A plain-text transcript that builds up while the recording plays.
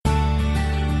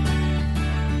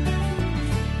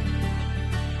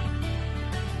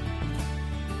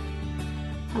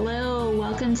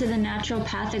welcome to the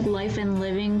Naturopathic Life and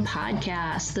Living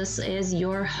podcast. This is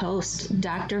your host,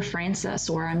 Dr.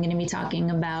 Francis, where I'm going to be talking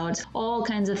about all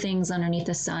kinds of things underneath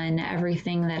the sun,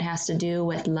 everything that has to do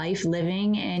with life,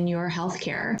 living, and your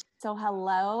healthcare. So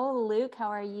hello, Luke. How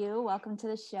are you? Welcome to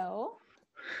the show.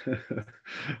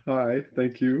 Hi,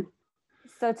 thank you.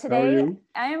 So today,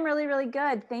 I am really, really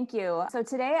good. Thank you. So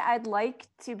today I'd like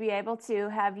to be able to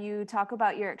have you talk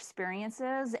about your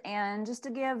experiences and just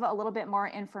to give a little bit more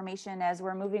information as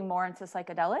we're moving more into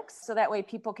psychedelics. So that way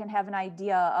people can have an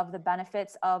idea of the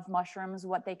benefits of mushrooms,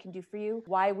 what they can do for you,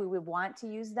 why we would want to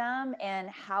use them, and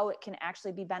how it can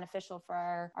actually be beneficial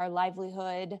for our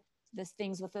livelihood, these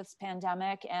things with this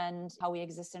pandemic, and how we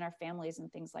exist in our families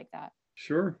and things like that.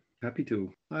 Sure, happy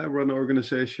to. I run an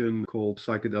organization called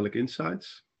Psychedelic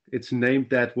Insights. It's named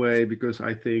that way because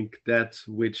I think that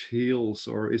which heals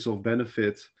or is of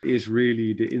benefit is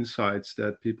really the insights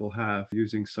that people have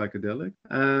using psychedelic.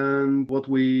 And what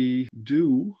we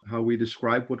do, how we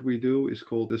describe what we do, is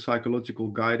called the psychological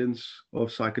guidance of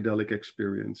psychedelic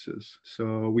experiences.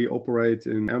 So we operate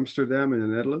in Amsterdam in the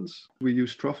Netherlands. We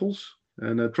use truffles,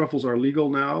 and truffles are legal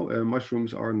now,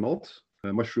 mushrooms are not.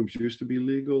 Mushrooms used to be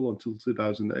legal until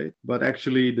 2008, but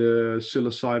actually the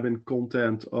psilocybin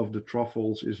content of the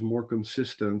truffles is more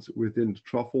consistent within the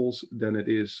truffles than it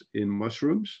is in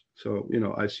mushrooms. So,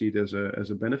 I see it as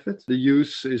a benefit. The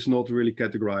use is not really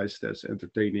categorized as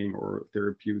entertaining or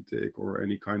therapeutic or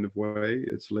any kind of way.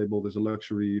 It's labeled as a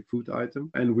luxury food item,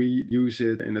 and we use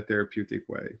it in a therapeutic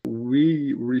way.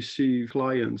 We receive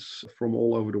clients from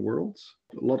all over the world.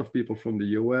 A lot of people from the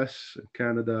US,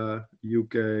 Canada,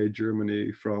 UK,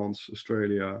 Germany, France,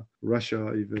 Australia,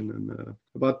 Russia even, and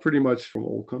about pretty much from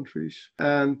all countries.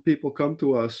 And people come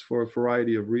to us for a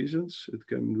variety of reasons. It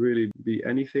can really be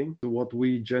anything. So what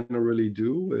we generally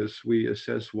do is we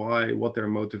assess what their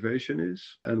motivation is.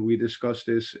 And we discuss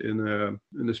this in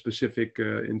a specific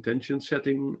intention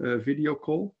setting video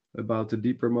call about the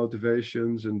deeper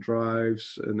motivations and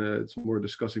drives, and it's more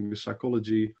discussing the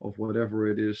psychology of whatever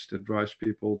it is that drives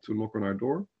people to knock on our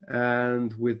door.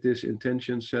 And with this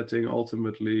intention setting,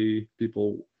 ultimately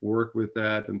people work with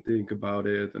that and think about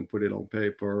it and put it on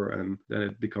paper, and then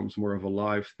it becomes more of a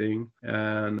live thing.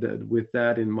 And with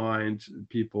that in mind,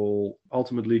 people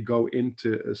ultimately go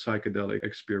into a psychedelic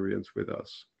experience with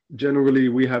us. Generally,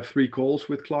 we have 3 calls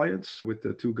with clients with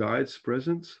the 2 guides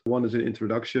present. One is an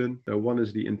introduction. One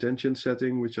is the intention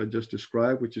setting, which I just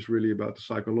described, which is really about the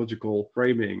psychological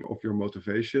framing of your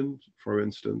motivation. For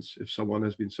instance, if someone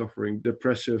has been suffering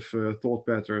depressive thought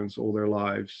patterns all their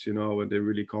lives, and they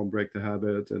really can't break the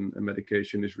habit, and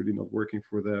medication is really not working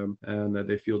for them, and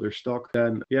they feel they're stuck,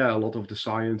 then a lot of the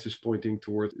science is pointing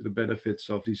toward the benefits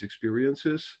of these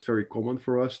experiences. It's very common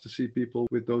for us to see people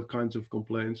with those kinds of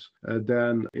complaints.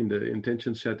 Then in the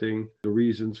intention setting, the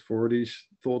reasons for these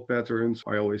thought patterns,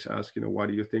 I always ask, why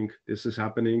do you think this is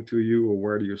happening to you, or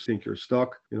where do you think you're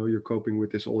stuck? You're coping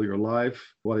with this all your life.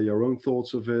 What are your own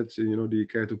thoughts of it? Do you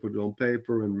care to put it on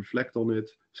paper and reflect on it?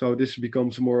 So this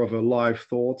becomes more of a live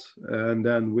thought. And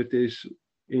then with these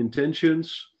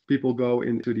intentions, people go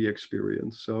into the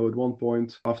experience. So at one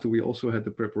point, after we also had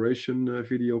the preparation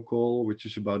video call, which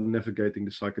is about navigating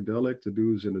the psychedelic, the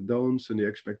do's and the don'ts and the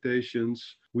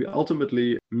expectations, we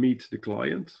ultimately meet the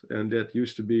client. And that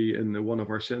used to be in one of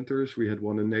our centers. We had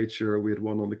one in Nature, we had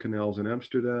one on the canals in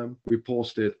Amsterdam. We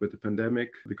paused it with the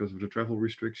pandemic because of the travel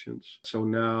restrictions. So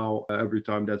now every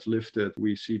time that's lifted,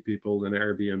 we see people in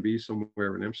Airbnb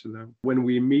somewhere in Amsterdam. When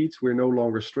we meet, we're no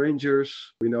longer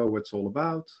strangers. We know what it's all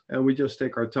about, and we just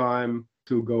take our time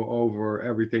to go over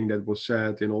everything that was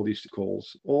said in all these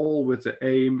calls, all with the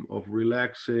aim of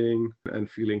relaxing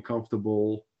and feeling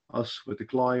comfortable, us with the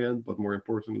client, but more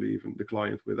importantly, even the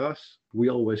client with us. We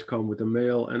always come with a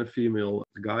male and a female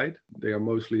guide. They are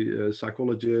mostly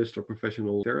psychologists or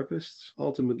professional therapists.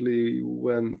 Ultimately,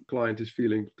 when client is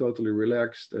feeling totally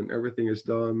relaxed and everything is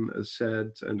done, as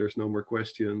said, and there's no more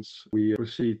questions, we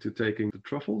proceed to taking the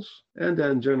truffles. And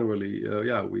then generally,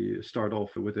 we start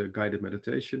off with a guided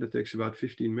meditation that takes about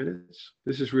 15 minutes.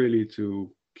 This is really to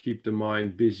keep the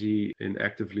mind busy in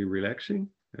actively relaxing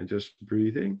and just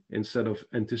breathing instead of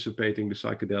anticipating the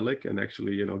psychedelic and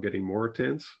actually, getting more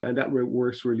tense. And that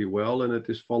works really well. And it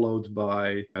is followed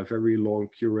by a very long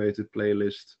curated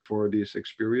playlist for these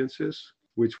experiences,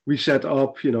 which we set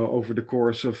up, over the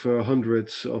course of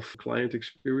hundreds of client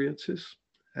experiences.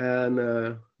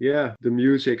 And yeah, the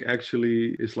music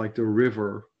actually is like the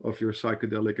river of your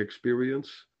psychedelic experience.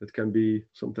 It can be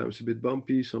sometimes a bit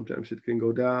bumpy, sometimes it can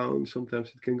go down, sometimes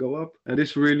it can go up. And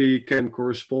this really can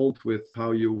correspond with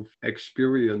how you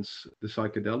experience the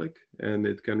psychedelic. And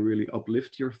it can really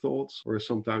uplift your thoughts or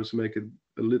sometimes make it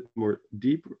a little more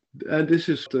deep. And this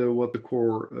is what the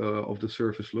core of the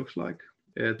service looks like.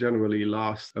 It generally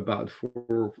lasts about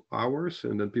 4 hours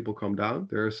and then people come down.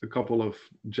 There's a couple of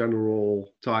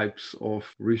general types of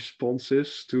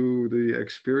responses to the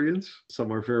experience.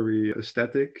 Some are very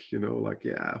aesthetic, like,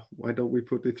 yeah, why don't we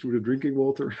put it through the drinking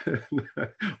water?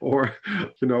 Or,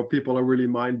 people are really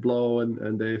mind blown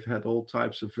and they've had all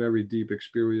types of very deep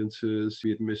experiences,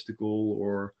 be it mystical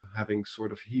or having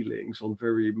sort of healings on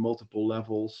very multiple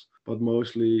levels. But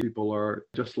mostly people are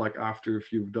just like after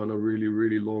if you've done a really,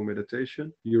 really long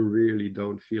meditation, you really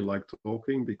don't feel like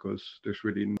talking because there's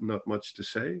really not much to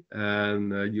say.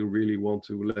 And you really want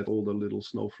to let all the little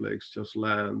snowflakes just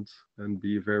land and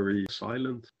be very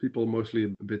silent. People are mostly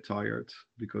a bit tired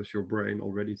because your brain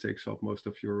already takes up most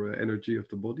of your energy of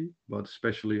the body, but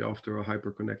especially after a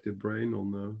hyperconnected brain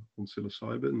on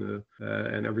psilocybin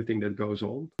and everything that goes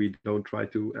on. We don't try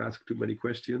to ask too many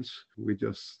questions. We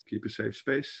just keep a safe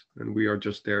space. And we are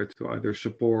just there to either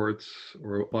support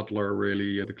or butler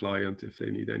really the client if they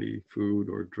need any food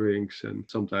or drinks. And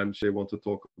sometimes they want to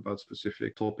talk about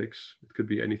specific topics. It could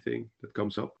be anything that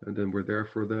comes up. And then we're there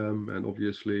for them. And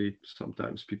obviously,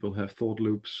 sometimes people have thought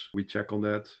loops. We check on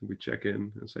that. We check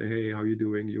in and say, hey, how you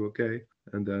doing? You okay?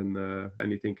 And then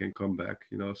anything can come back,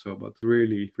 so, but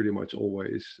really pretty much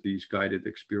always these guided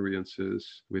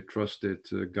experiences with trusted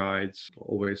guides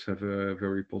always have a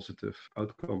very positive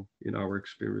outcome in our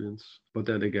experience. But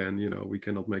then again, we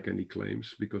cannot make any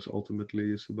claims because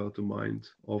ultimately it's about the mind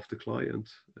of the client.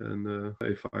 And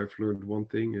if I've learned one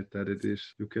thing, is that it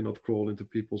is you cannot crawl into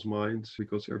people's minds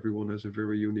because everyone has a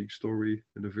very unique story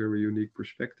and a very unique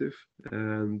perspective.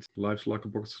 And life's like a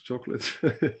box of chocolate.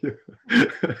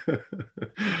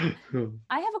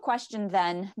 I have a question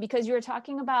then, because you were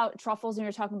talking about truffles and you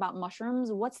were talking about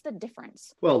mushrooms. What's the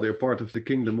difference? Well, they're part of the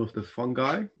kingdom of the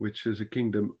fungi, which is a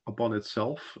kingdom upon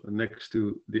itself next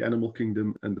to the animal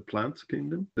kingdom and the plant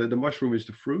kingdom. The mushroom is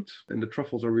the fruit, and the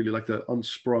truffles are really like the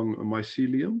unsprung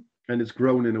mycelium. And it's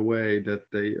grown in a way that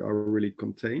they are really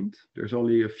contained. There's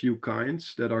only a few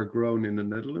kinds that are grown in the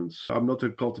Netherlands. I'm not a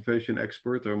cultivation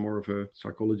expert, I'm more of a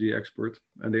psychology expert.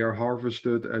 And they are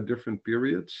harvested at different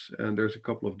periods. And there's a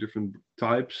couple of different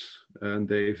types, and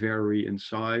they vary in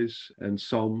size. And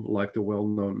some, like the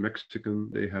well-known Mexican,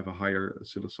 they have a higher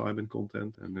psilocybin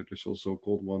content. And there's also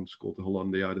ones called the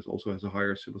Hollandia that also has a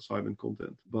higher psilocybin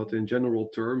content. But in general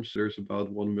terms, there's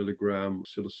about 1 milligram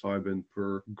psilocybin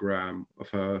per gram of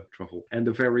a truffle. And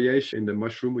the variation in the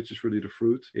mushroom, which is really the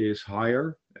fruit, is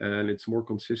higher and it's more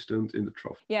consistent in the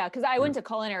truffle. Yeah, because I went to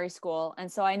culinary school, and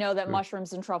so I know that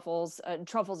mushrooms and truffles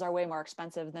are way more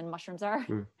expensive than mushrooms are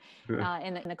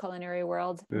in the culinary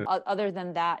world. Other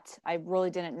than that, I really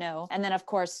didn't know. And then, of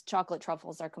course, chocolate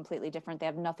truffles are completely different. They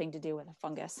have nothing to do with a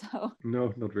fungus. So.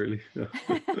 No, not really.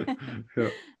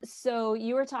 So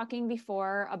you were talking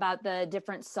before about the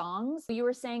different songs. You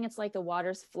were saying it's like the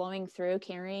water's flowing through,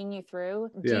 carrying you through.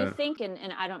 Do you think, and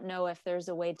I don't know if there's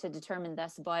a way to determine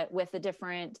this, but with the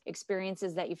different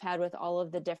experiences that you've had with all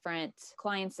of the different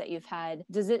clients that you've had,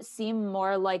 does it seem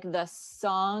more like the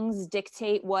songs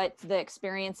dictate what the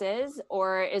experience is,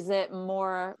 or is it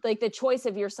more like the choice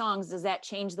of your songs? Does that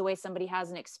change the way somebody has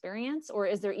an experience, or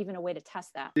is there even a way to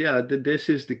test that? Yeah, this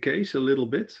is the case a little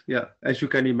bit. Yeah, as you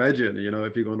can imagine,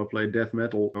 if you're going to play death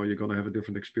metal, you're going to have a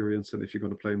different experience than if you're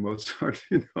going to play Mozart.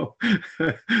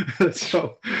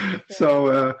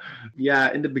 So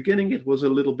yeah, in the beginning it was a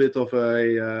little bit of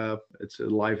it's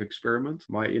a live experiment.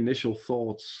 My initial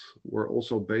thoughts were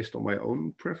also based on my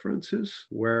own preferences,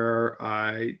 where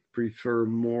I prefer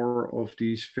more of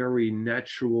these very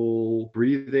natural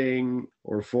breathing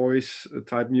or voice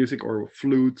type music, or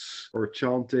flutes or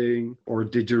chanting or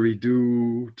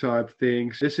didgeridoo type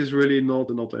things. This is really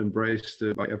not embraced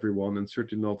by everyone, and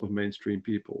certainly not of mainstream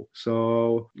people.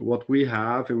 So what we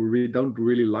have, and we don't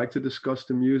really like to discuss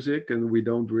the music, and we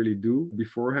don't really do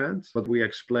beforehand, but we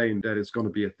explain that it's going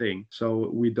to be a thing.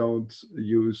 So we don't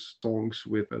use songs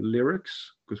with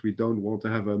lyrics, because we don't want to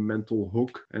have a mental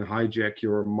hook and hijack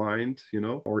your mind,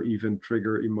 or even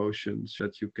trigger emotions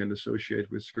that you can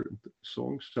associate with certain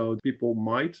songs. So people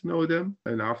might know them,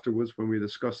 and afterwards when we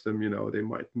discuss them, they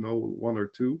might know one or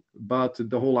two. But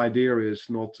the whole idea is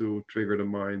not to trigger the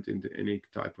mind into any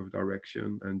type of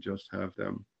direction, and just have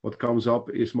them what comes up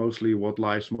is mostly what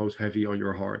lies most heavy on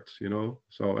your heart,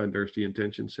 So, and there's the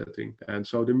intention setting. And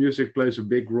so the music plays a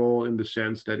big role in the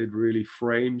sense that it really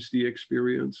frames the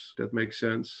experience. That makes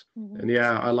sense. And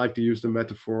yeah, I like to use the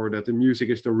metaphor that the music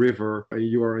is the river and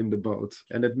you are in the boat.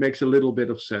 And it makes a little bit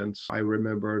of sense. I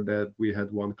remember that we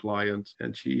had one client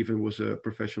and she even was a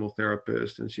professional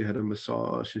therapist and she had a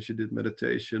massage and she did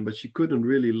meditation, but she couldn't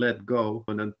really let go.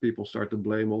 And then people start to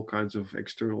blame all kinds of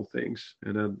external things.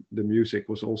 And then the music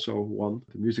was also one.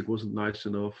 The music wasn't nice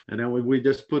enough. And then we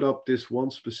just put up this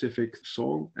one specific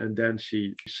song and then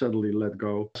she suddenly let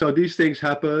go. So these things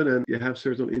happen and you have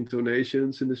certain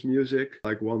intonations in this music.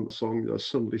 Like one song just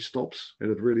suddenly stops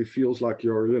and it really feels like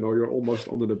you're almost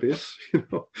on an abyss,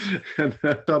 And,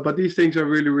 but these things are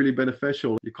really, really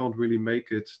beneficial. You can't really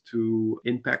make it too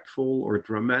impactful or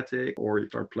dramatic, or you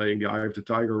start playing the Eye of the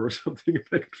Tiger or something, and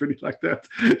make it really like that,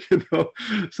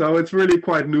 So it's really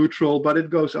quite neutral, but it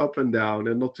goes up and down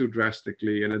and not too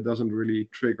drastically, and it doesn't really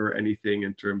trigger anything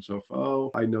in terms of,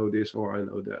 oh, I know this or I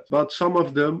know that. But some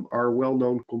of them are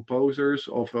well-known composers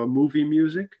of movie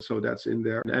music, so that's in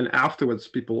there. And afterwards,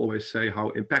 people always say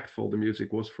how impactful the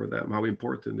music was for them, how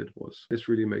important it was. This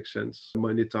really makes sense.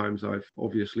 Many times I've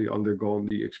obviously undergone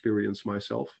the experience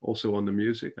myself, also on the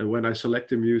music. And when I select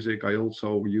the music, I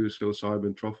also use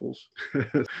psilocybin truffles.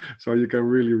 So you can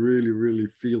really, really, really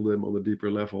feel them on a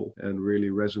deeper level and really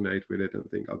resonate with it and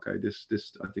think, okay, this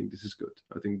I think this is good.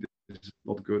 I think this is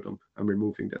not good. I'm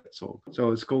removing that song.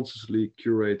 So it's consciously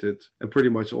curated, and pretty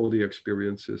much all the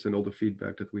experiences and all the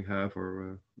feedback that we have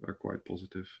are quite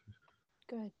positive.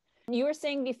 Good. You were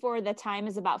saying before the time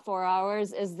is about 4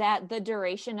 hours. Is that the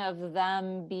duration of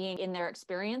them being in their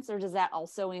experience, or does that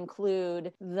also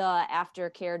include the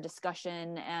aftercare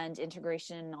discussion and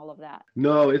integration, all of that?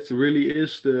 No, it really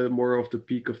is the more of the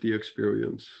peak of the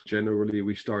experience. Generally,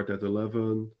 we start at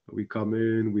 11. We come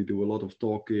in, we do a lot of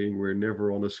talking. We're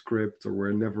never on a script or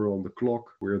we're never on the clock.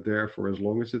 We're there for as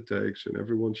long as it takes, and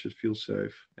everyone should feel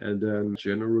safe. And then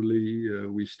generally,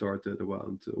 we start at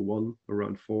around 1,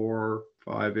 around 4.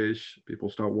 5-ish,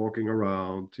 people start walking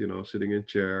around, sitting in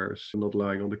chairs, not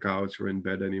lying on the couch or in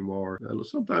bed anymore.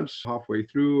 Sometimes halfway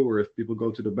through, or if people go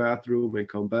to the bathroom and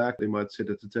come back, they might sit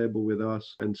at the table with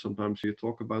us. And sometimes you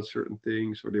talk about certain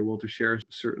things, or they want to share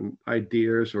certain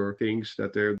ideas or things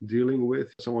that they're dealing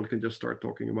with. Someone can just start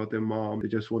talking about their mom. They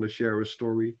just want to share a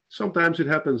story. Sometimes it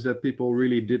happens that people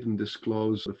really didn't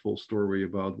disclose the full story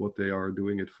about what they are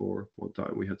doing it for. One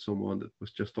time we had someone that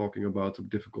was just talking about a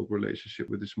difficult relationship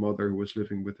with his mother who was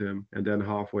living with him, and then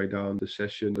halfway down the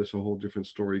session there's a whole different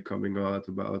story coming out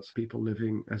about people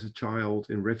living as a child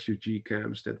in refugee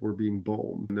camps that were being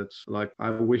bombed. And it's like, I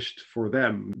wished for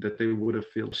them that they would have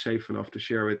felt safe enough to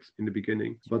share it in the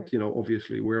beginning. Sure. But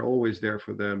obviously we're always there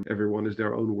for them. Everyone is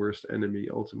their own worst enemy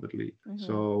ultimately.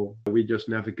 So we just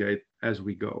navigate as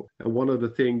we go. And one of the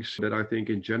things that I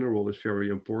think in general is very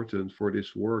important for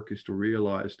this work is to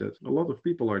realize that a lot of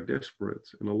people are desperate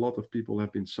and a lot of people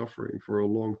have been suffering for a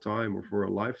long time or for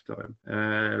a lifetime.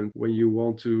 And when you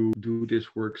want to do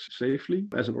this work safely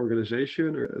as an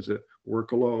organization or as a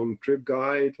work alone trip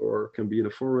guide, or can be in a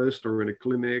forest or in a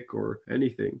clinic or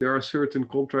anything, there are certain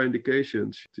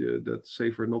contraindications that's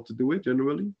safer not to do it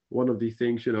generally. One of the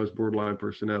things, is borderline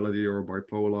personality or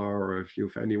bipolar, or if you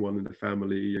have anyone in the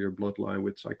family, your bloodline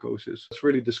with psychosis. It's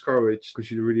really discouraged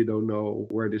because you really don't know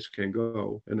where this can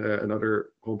go. And another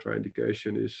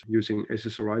contraindication is using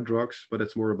SSRI drugs, but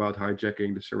it's more about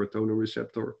hijacking the serotonin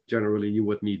receptor. Generally, you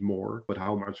would need more, but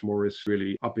how much more is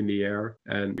really up in the air.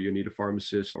 And you need a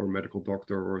pharmacist or medical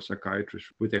doctor or a psychiatrist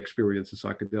with experience in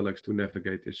psychedelics to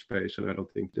navigate this space. And I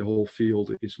don't think the whole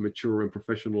field is mature and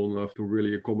professional enough to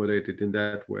really accommodate it in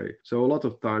that way. So a lot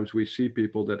of times we see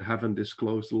people that haven't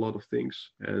disclosed a lot of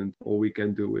things, and all we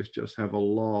can do is just have a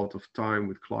lot of time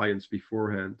with clients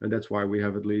beforehand. And that's why we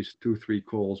have at least 2-3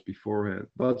 calls beforehand.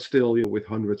 But still, with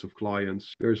hundreds of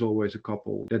clients, there's always a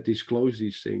couple that disclose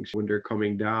these things when they're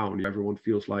coming down. Everyone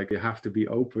feels like you have to be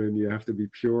open, you have to be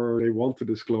pure, they want to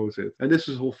disclose it. And this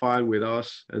is all fine with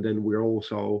us. And then we're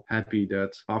also happy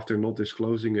that after not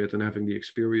disclosing it and having the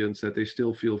experience, that they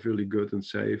still feel really good and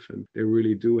safe. And they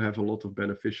really do have a lot of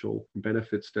beneficial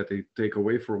benefits that they take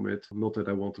away from it. Not that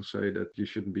I want to say that you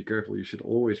shouldn't be careful. You should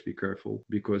always be careful,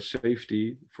 because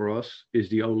safety for us is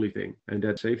the only thing. And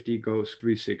that safety goes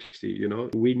 360,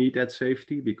 We need that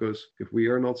safety, because if we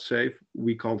are not safe,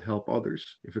 we can't help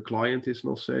others. If a client is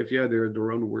not safe, yeah, they're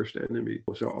their own worst enemy.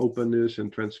 So openness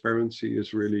and transparency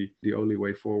is really the only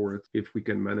way forward if we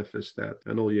can manifest that.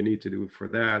 And all you need to do for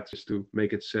that is to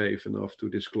make it safe enough to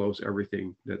disclose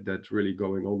everything that's really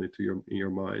going on in your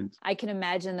mind. I can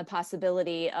imagine the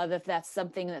possibility of, if that's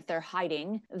something that they're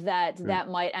hiding, that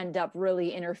might end up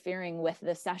really interfering with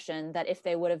the session, that if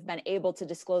they would have been able to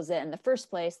disclose it in the first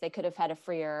place, they could have had a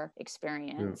freer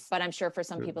experience. But I'm sure for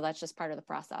some people that's just part of the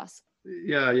process.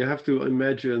 Yeah, you have to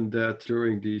imagine that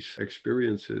during these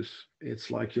experiences,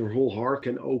 it's like your whole heart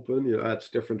can open. It's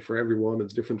different for everyone,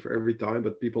 it's different for every time,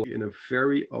 but people in a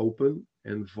very open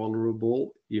and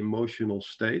vulnerable emotional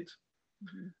state.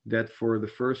 That for the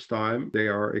first time they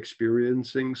are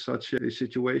experiencing such a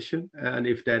situation. And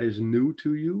if that is new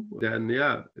to you, then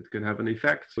it can have an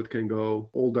effect. It can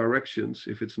go all directions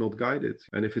if it's not guided.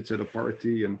 And if it's at a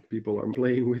party and people are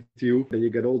playing with you, then you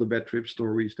get all the bad trip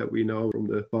stories that we know from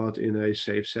the past in a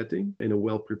safe setting, in a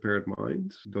well-prepared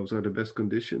mind. Those are the best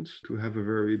conditions to have a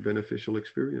very beneficial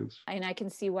experience. And I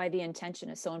can see why the intention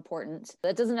is so important.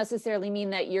 That doesn't necessarily mean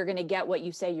that you're going to get what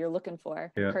you say you're looking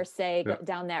for per se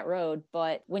down that road.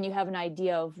 But when you have an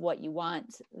idea of what you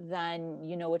want, then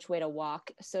you know which way to walk,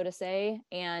 so to say.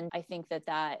 And I think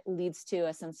that leads to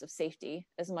a sense of safety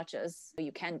as much as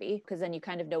you can be, because then you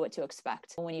kind of know what to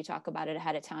expect when you talk about it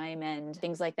ahead of time and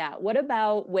things like that. What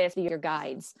about with your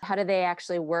guides? How do they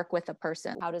actually work with a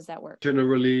person? How does that work?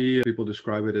 Generally, people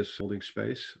describe it as holding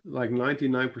space. Like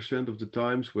 99% of the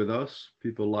times with us,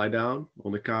 people lie down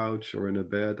on a couch or in a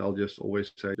bed. I'll just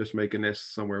always say, just make a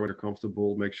nest somewhere where you're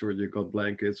comfortable. Make sure you got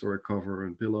blankets or a cover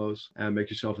and pillows, and make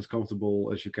yourself as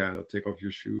comfortable as you can. Take off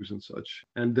your shoes and such.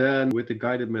 And then with the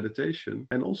guided meditation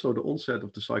and also the onset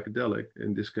of the psychedelic,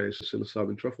 in this case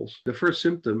psilocybin truffles, the first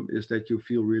symptom is that you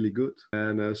feel really good,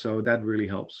 and so that really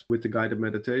helps. With the guided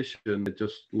meditation, it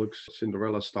just looks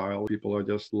Cinderella style. People are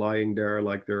just lying there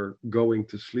like they're going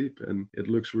to sleep, and it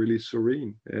looks really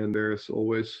serene. And there's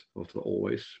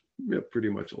pretty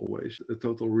much always a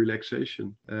total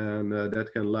relaxation, and that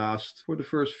can last for the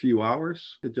first few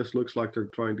hours. It just looks like they're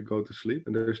trying to go to sleep,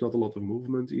 and there's not a lot of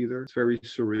movement either. It's very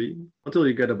serene until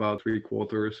you get about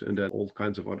 3/4, and then all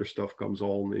kinds of other stuff comes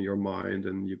on in your mind,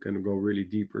 and you can go really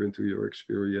deeper into your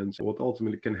experience. What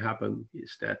ultimately can happen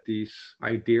is that these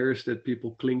ideas that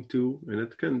people cling to, and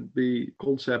it can be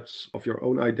concepts of your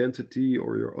own identity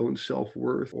or your own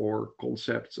self-worth, or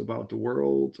concepts about the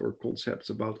world, or concepts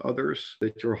about others,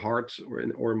 that your heart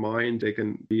or mind, they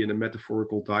can be in a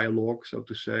metaphorical dialogue, so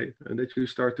to say, and that you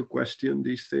start to question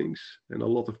these things. And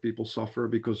a lot of people suffer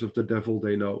because of the devil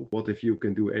they know. What if you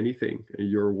can do anything and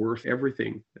you're worth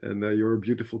everything, and you're a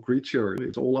beautiful creature?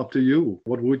 It's all up to you.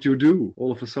 What would you do?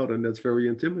 All of a sudden, that's very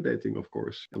intimidating, of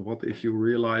course. And what if you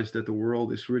realize that the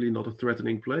world is really not a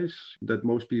threatening place, that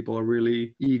most people are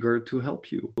really eager to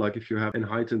help you? Like if you have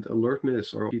heightened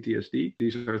alertness or PTSD,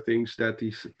 these are things that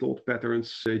these thought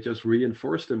patterns, they just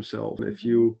reinforce themselves. And if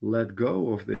you let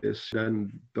go of this,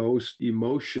 then those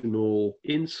emotional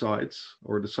insights,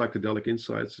 or the psychedelic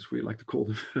insights as we like to call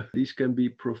them, these can be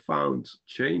profound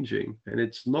changing. And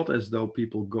it's not as though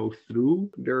people go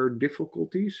through their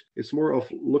difficulties. It's more of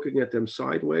looking at them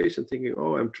sideways and thinking,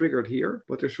 oh, I'm triggered here,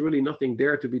 but there's really nothing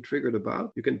there to be triggered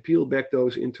about. You can peel back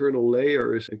those internal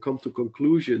layers and come to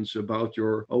conclusions about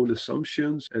your own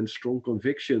assumptions and strong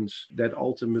convictions that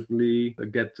ultimately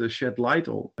get shed light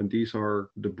on. And these are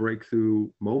the breakthrough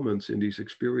moments in these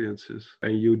experiences.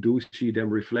 And you do see them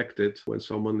reflected when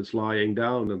someone is lying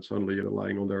down and suddenly you're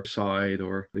lying on their side,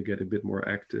 or they get a bit more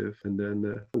active. And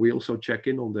then we also check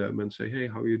in on them and say, hey,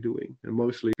 how are you doing? And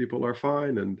mostly people are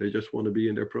fine and they just want to be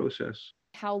in their process.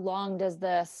 How long does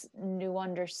this new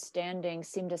understanding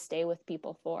seem to stay with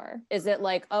people for? Is it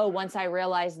like, oh, once I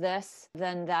realize this,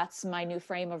 then that's my new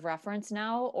frame of reference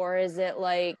now? Or is it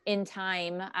like in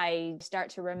time, I start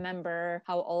to remember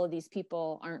how all of these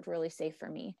people aren't really safe for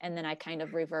me, and then I kind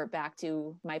of revert back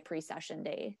to my pre-session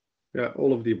day? Yeah,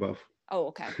 all of the above. Oh,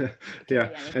 okay. Yeah,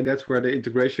 and that's where the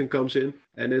integration comes in.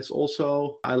 And it's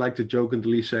also, I like to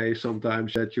jokingly say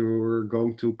sometimes that you're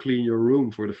going to clean your room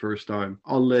for the first time,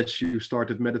 unless you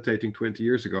started meditating 20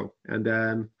 years ago. And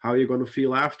then how are you going to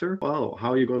feel after? Well,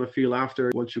 how are you going to feel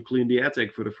after once you clean the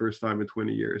attic for the first time in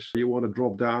 20 years? You want to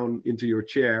drop down into your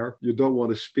chair. You don't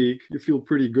want to speak. You feel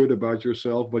pretty good about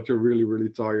yourself, but you're really, really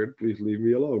tired. Please leave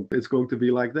me alone. It's going to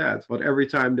be like that. But every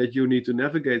time that you need to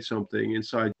navigate something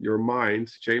inside your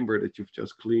mind chamber that you've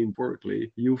just cleaned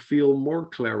vertically, you feel more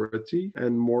clarity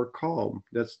and more calm.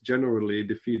 That's generally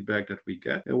the feedback that we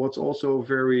get. And what's also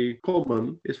very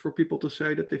common is for people to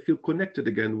say that they feel connected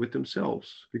again with themselves,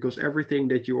 because everything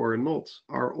that you are not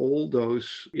are all those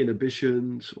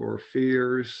inhibitions or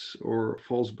fears or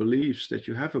false beliefs that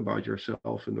you have about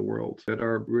yourself in the world that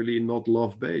are really not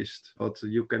love based. But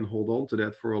you can hold on to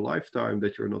that for a lifetime,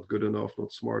 that you're not good enough,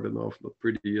 not smart enough, not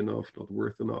pretty enough, not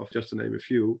worth enough, just to name a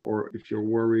few. Or if you're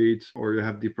worried or you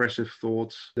have depressive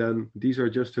thoughts, then these are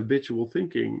just habitual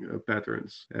thinking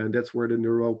patterns. And that's where the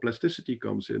neuroplasticity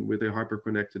comes in with a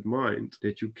hyperconnected mind,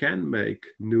 that you can make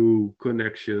new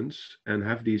connections and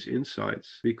have these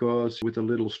insights, because with a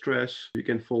little stress, you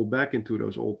can fall back into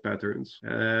those old patterns.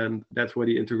 And that's where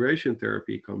the integration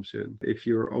therapy comes in. If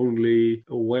you're only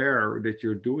aware that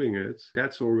you're doing it,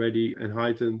 that's already a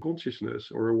heightened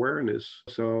consciousness or awareness.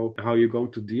 So how are you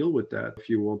going to deal with that if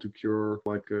you want to cure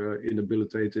like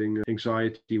inhabilitating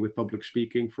anxiety with public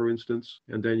speaking, for instance,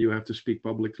 and then you have to speak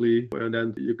publicly, and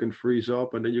then you can freeze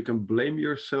up and then you can blame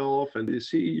yourself and you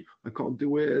see, I can't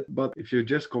do it. But if you're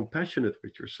just compassionate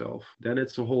with yourself, then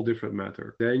it's a whole different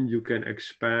matter. Then you can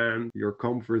expand your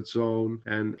comfort zone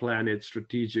and plan it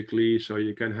strategically so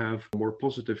you can have more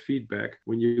positive feedback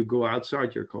when you go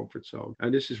outside your comfort zone.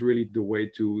 And this is really the way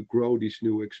to grow these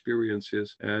new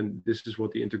experiences. And this is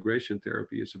what the integration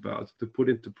therapy is about, to put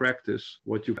into practice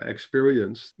what you've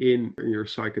experienced in your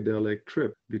psychedelic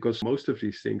trip, because most of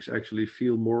these things actually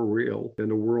feel more real than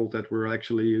the world that we're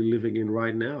actually living in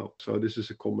right now. So this is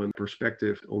a common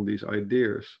perspective on these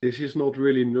ideas. This is not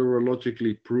really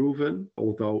neurologically proven,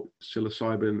 although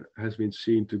psilocybin has been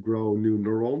seen to grow new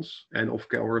neurons. And of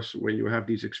course, when you have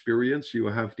these experiences, you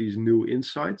have these new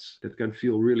insights that can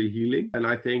feel really healing. And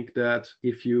I think that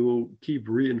if you keep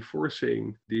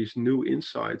reinforcing these new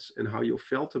insights and how you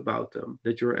felt about them,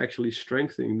 that you're actually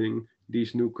strengthening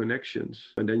these new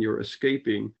connections, and then you're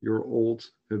escaping your old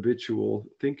habitual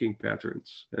thinking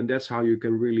patterns. And that's how you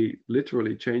can really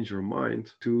literally change your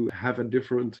mind to have a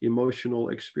different emotional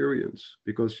experience,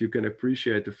 because you can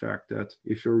appreciate the fact that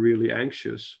if you're really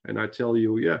anxious and I tell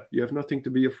you, yeah, you have nothing to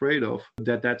be afraid of,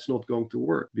 that's not going to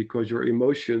work, because your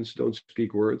emotions don't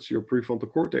speak words, your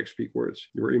prefrontal cortex speak words.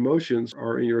 Your emotions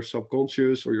are in your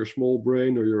subconscious or your small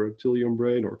brain or your reptilian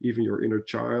brain or even your inner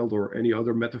child or any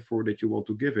other metaphor that you want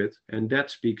to give it. And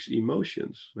that speaks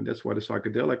emotions. And that's why the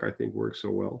psychedelic, I think, works so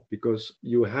well, because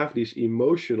you have these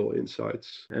emotional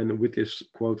insights. And with this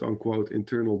quote unquote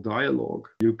internal dialogue,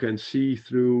 you can see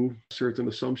through certain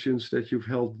assumptions that you've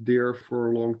held dear for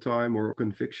a long time, or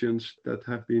convictions that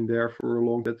have been there for a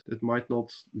long time that might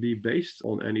not be based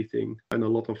on anything. And a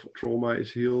lot of trauma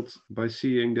is healed by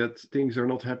seeing that things are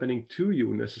not happening to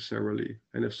you necessarily.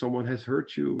 And if someone has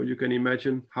hurt you, you can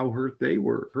imagine how hurt they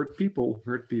were. Hurt people.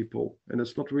 And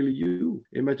it's not really you.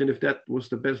 Imagine if that was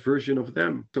the best version of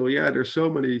them. So yeah, there's so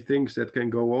many things that can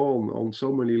go on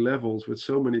so many levels, with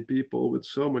so many people, with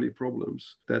so many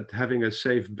problems, that having a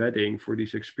safe bedding for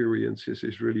these experiences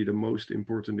is really the most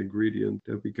important ingredient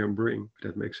that we can bring, if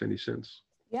that makes any sense.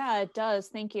 Yeah, it does.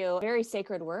 Thank you. Very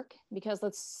sacred work, because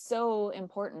that's so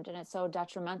important, and it's so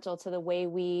detrimental to the way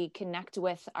we connect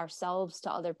with ourselves, to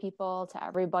other people, to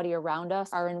everybody around us,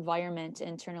 our environment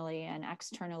internally and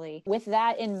externally. With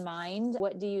that in mind,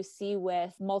 what do you see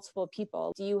with multiple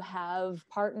people? Do you have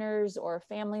partners or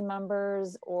family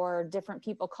members or different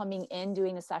people coming in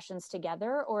doing the sessions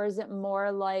together? Or is it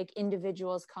more like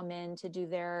individuals come in to do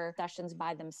their sessions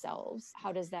by themselves?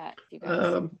 How does that, you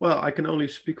guys? Well, I can only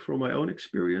speak from my own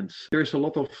experience. There's a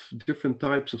lot of different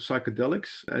types of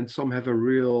psychedelics, and some have a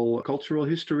real cultural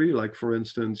history. Like, for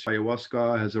instance,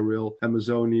 ayahuasca has a real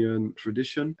Amazonian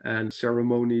tradition and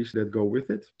ceremonies that go with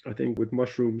it. I think with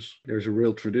mushrooms, there's a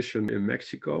real tradition in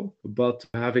Mexico, but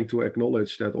having to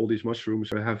acknowledge that all these mushrooms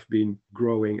have been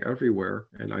growing everywhere.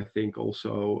 And I think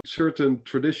also certain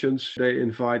traditions, they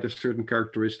invite a certain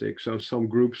characteristic. So some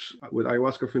groups, with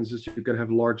ayahuasca, for instance, you can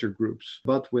have larger groups.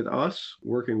 But with us,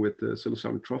 working with the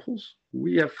psilocybin truffles,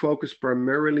 we have focused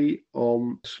primarily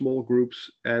on small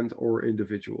groups and or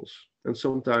individuals. And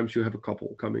sometimes you have a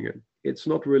couple coming in. It's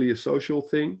not really a social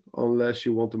thing unless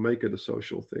you want to make it a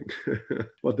social thing.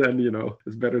 But then,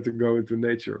 it's better to go into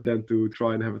nature than to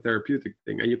try and have a therapeutic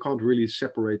thing. And you can't really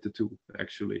separate the two,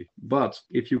 actually. But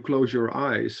if you close your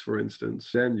eyes, for instance,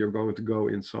 then you're going to go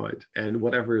inside. And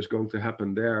whatever is going to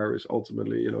happen there is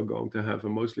ultimately, going to have a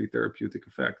mostly therapeutic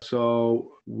effect.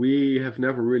 So we have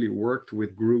never really worked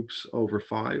with groups over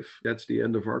 5. That's the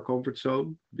end of our comfort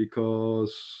zone,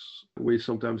 because We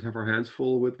sometimes have our hands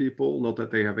full with people, not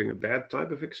that they're having a bad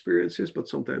type of experiences, but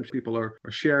sometimes people are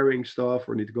sharing stuff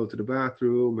or need to go to the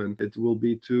bathroom and it will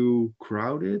be too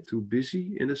crowded, too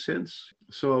busy in a sense.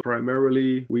 So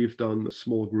primarily we've done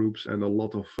small groups and a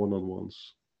lot of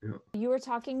one-on-ones. Yeah. You were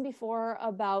talking before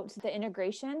about the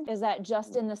integration. Is that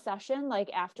just in the session,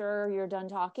 like after you're done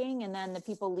talking and then the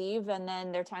people leave and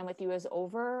then their time with you is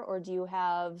over? Or do you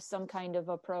have some kind of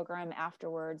a program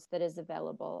afterwards that is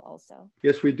available also?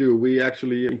 Yes, we do. We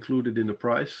actually included in the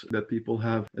price that people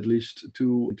have at least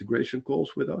 2 integration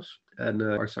calls with us. And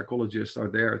our psychologists are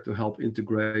there to help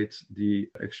integrate the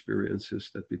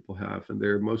experiences that people have. And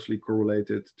they're mostly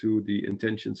correlated to the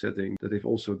intention setting that they've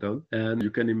also done. And you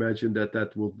can imagine that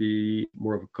that will be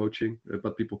more of a coaching,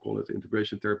 but people call it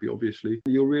integration therapy, obviously.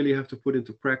 You really have to put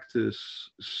into practice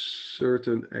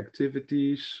certain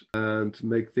activities and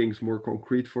make things more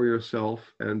concrete for yourself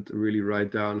and really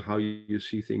write down how you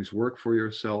see things work for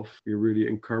yourself. You really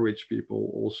encourage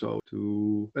people also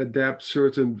to adapt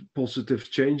certain positive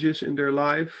changes in their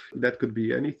life. That could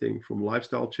be anything from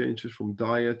lifestyle changes, from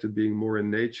diet to being more in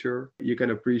nature. You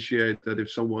can appreciate that if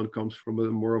someone comes from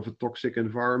a more of a toxic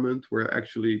environment where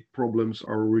actually problems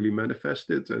are really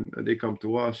manifested and they come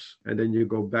to us and then you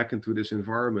go back into this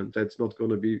environment, that's not going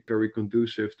to be very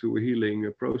conducive to a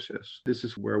healing process. This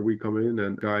is where we come in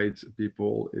and guide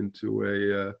people into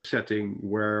a setting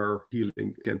where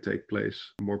healing can take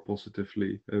place more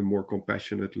positively and more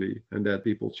compassionately, and that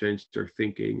people change their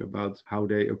thinking about how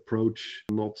they approach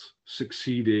not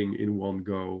succeeding in one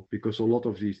go, because a lot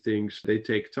of these things, they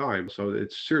take time. So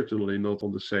it's certainly not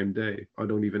on the same day. I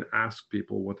don't even ask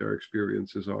people what their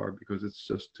experiences are because it's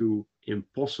just too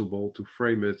impossible to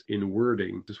frame it in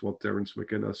wording. This is what Terence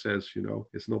McKenna says,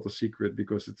 it's not a secret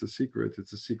because it's a secret.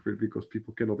 It's a secret because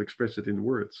people cannot express it in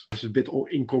words. It's a bit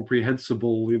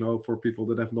incomprehensible, for people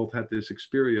that have not had this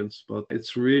experience, but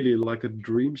it's really like a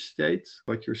dream state,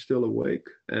 like you're still awake.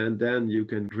 And then you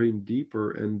can dream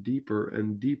deeper and deeper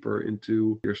and deeper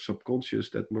into your subconscious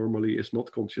that normally is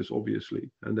not conscious, obviously,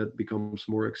 and that becomes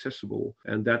more accessible.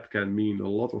 And that can mean a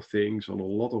lot of things on a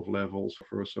lot of levels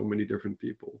for so many different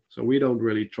people. So we don't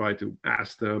really try to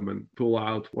ask them and pull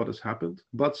out what has happened.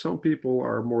 But some people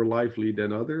are more lively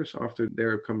than others after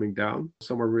they're coming down.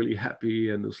 Some are really happy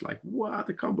and it's like, what?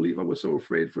 I can't believe I was so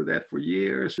afraid for that for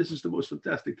years. This is the most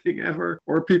fantastic thing ever.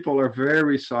 Or people are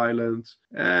very silent.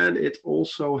 And it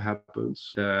also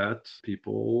happens that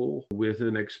people with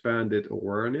an expanded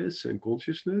awareness and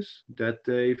consciousness, that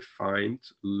they find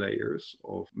layers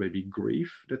of maybe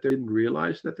grief that they didn't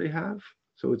realize that they have.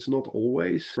 So it's not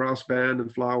always brass band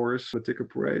and flowers, a ticker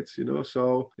parades,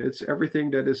 so it's everything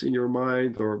that is in your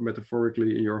mind or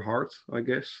metaphorically in your heart, I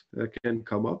guess, that can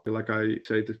come up. Like I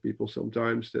say to people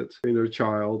sometimes, that inner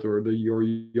child or your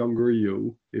younger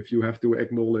you, if you have to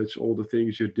acknowledge all the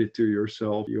things you did to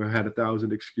yourself, you had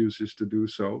 1,000 excuses to do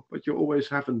so, but you always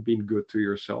haven't been good to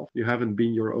yourself. You haven't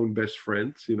been your own best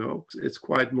friend, It's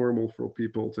quite normal for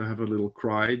people to have a little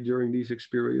cry during these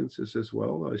experiences as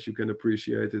well. As you can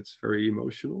appreciate, it's very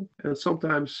emotional. And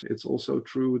sometimes it's also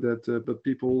true that but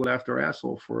people laugh their ass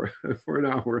off for an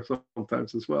hour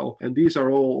sometimes as well. And these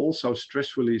are all also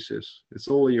stress releases. It's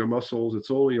all in your muscles, it's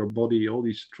all in your body, all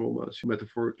these traumas,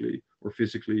 metaphorically or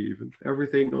physically even.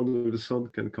 Everything under the sun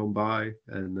can come by,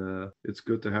 and it's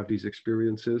good to have these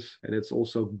experiences. And it's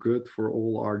also good for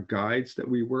all our guides that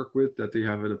we work with, that they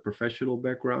have a professional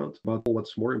background. But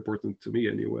what's more important to me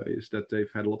anyway is that they've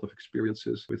had a lot of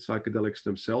experiences with psychedelics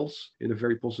themselves in a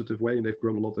very positive way, and they've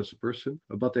grown a lot as a person,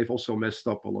 but they've also messed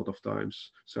up a lot of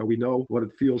times. So we know what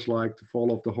it feels like to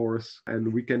fall off the horse,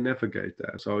 and we can navigate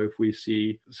that. So if we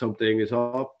see something is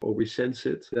up or we sense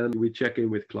it, then we check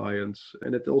in with clients.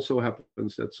 And it also happens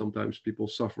that sometimes people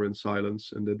suffer in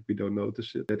silence and that we don't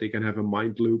notice it, that they can have a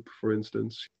mind loop, for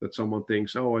instance, that someone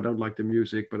thinks, oh, I don't like the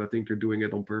music, but I think they're doing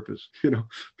it on purpose.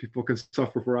 People can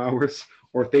suffer for hours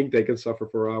or think they can suffer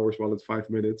for hours while it's 5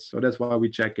 minutes. So that's why we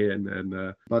check in.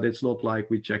 And but it's not like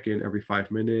we check in every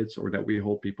 5 minutes or that we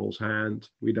hold people's hand.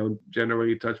 We don't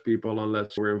generally touch people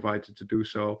unless we're invited to do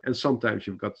so. And sometimes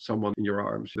you've got someone in your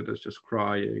arms that is just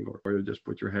crying, or you just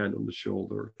put your hand on the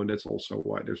shoulder. And that's also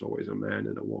why there's always a man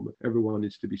and a woman. Everyone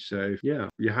needs to be safe. Yeah,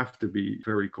 you have to be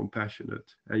very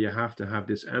compassionate and you have to have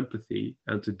this empathy.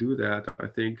 And to do that, I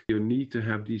think you need to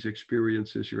have these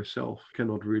experiences yourself. It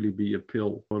cannot really be a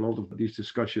pill. A lot of these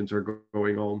discussions are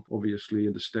going on, obviously,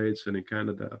 in the States and in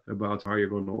Canada about how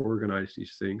you're going to organize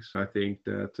these things. I think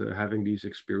that having these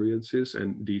experiences, and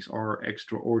these are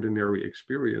extraordinary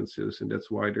experiences, and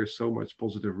that's why there's so much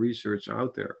positive research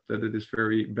out there, that it is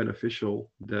very beneficial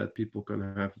that people can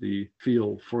have the feel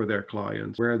for their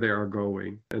clients, where they are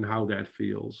going and how that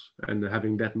feels, and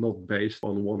having that not based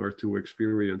on one or two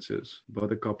experiences,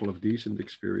 but a couple of decent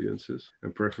experiences,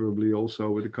 and preferably also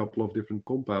with a couple of different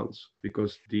compounds,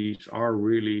 because these are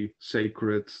really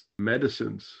sacred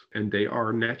medicines and they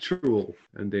are natural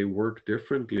and they work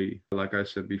differently. Like I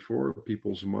said before,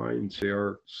 people's minds, they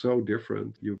are so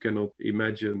different. You cannot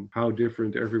imagine how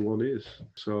different everyone is.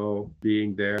 So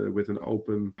being there with an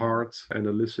open heart and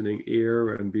a listening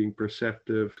ear and being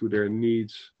perceptive to their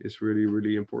needs is really,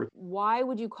 really important. Why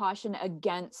would you caution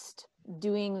against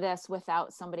doing this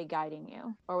without somebody guiding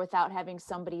you, or without having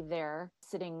somebody there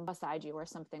sitting beside you or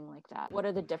something like that? What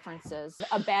are the differences?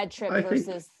 A bad trip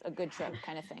versus a good trip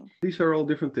kind of thing. These are all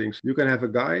different things. You can have a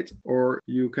guide or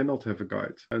you cannot have a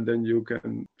guide. And then you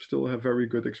can still have very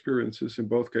good experiences in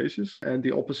both cases. And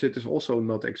the opposite is also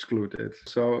not excluded.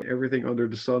 So everything under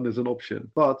the sun is an option.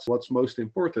 But what's most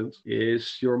important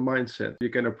is your mindset. You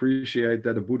can appreciate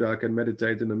that a Buddha can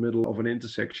meditate in the middle of an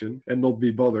intersection and not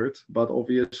be bothered. But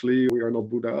obviously, we are not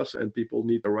Buddhas and people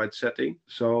need the right setting.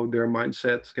 So their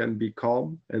mindset can be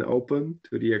calm and open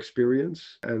to the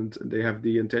experience. And they have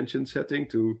the intention setting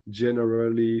to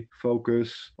generally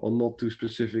focus on not too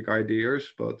specific ideas,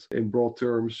 but in broad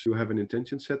terms, you have an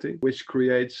intention setting, which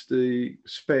creates the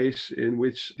space in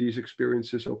which these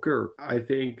experiences occur. I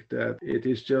think that it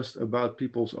is just about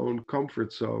people's own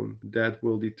comfort zone that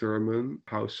will determine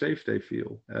how safe they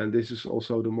feel. And this is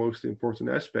also the most important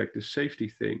aspect, the safety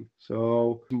thing.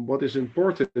 So what is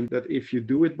important that if you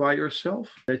do it by yourself,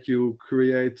 that you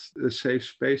create a safe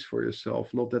space for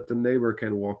yourself, not that the neighbor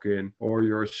can walk in or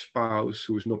your spouse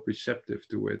who is not receptive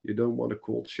to it. You don't want a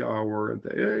cold shower and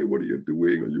say, hey, what are you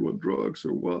doing? Are you on drugs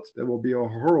or what? That will be a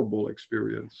horrible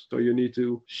experience. So you need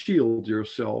to shield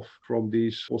yourself from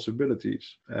these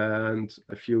possibilities. And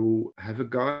if you have a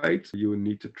guide, you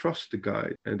need to trust the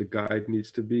guide, and the guide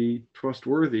needs to be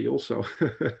trustworthy also.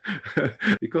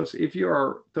 Because if you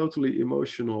are totally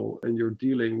emotional and you're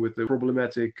dealing with a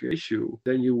problematic issue,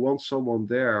 then you want someone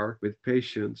there with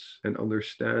patience and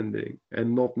understanding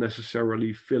and not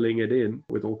necessarily filling it in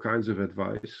with all kinds of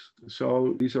advice.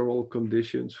 So these are all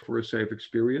conditions for a safe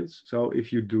experience. So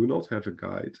if you do not have a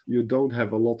guide, you don't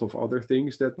have a lot of other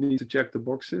things that need to check the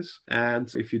boxes.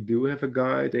 And if you do have a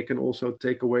guide, they can also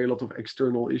take away a lot of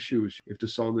external issues. If the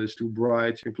sun is too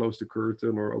bright, you can close the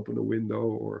curtain or open a window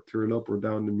or turn up or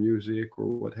down the music or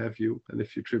what have you. And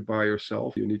if you trip by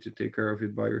yourself, you need to take care of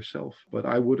it by yourself. But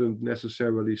I wouldn't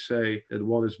necessarily say that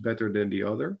one is better than the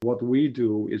other. What we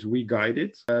do is we guide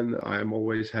it, and I'm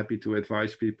always happy to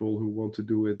advise people who want to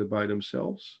do it by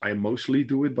themselves. I mostly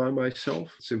do it by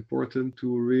myself. It's important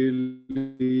to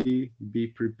really be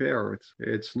prepared.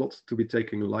 It's not to be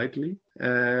taken lightly,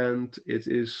 and it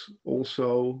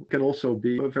can also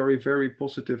be a very, very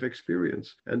positive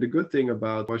experience. And the good thing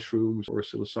about mushrooms or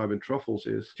psilocybin truffles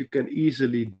is you can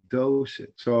easily dose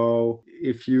it. So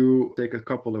if you take a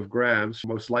couple of grams,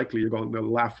 most likely you're going to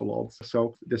laugh a lot.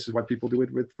 So this is why people do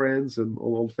it with friends and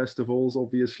on festivals,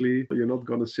 obviously. You're not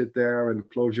going to sit there and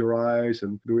close your eyes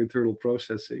and do internal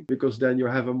processing, because then you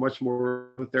have a much more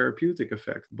therapeutic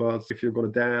effect. But if you're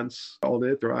going to dance on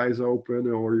it, your eyes open,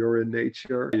 or you're in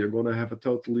nature, you're going to have a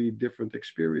totally different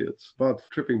experience. But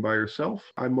tripping by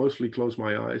yourself, I mostly close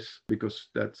my eyes because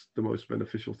that's the most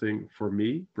beneficial thing for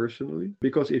me personally.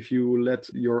 Because if you let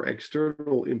your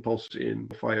external impulses in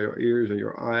via your ears and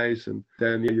your eyes, and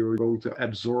then you're going to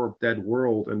absorb that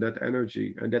world and that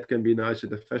energy. And that can be nice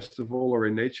at a festival or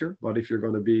in nature. But if you're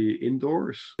going to be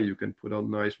indoors, you can put on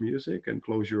nice music and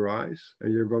close your eyes,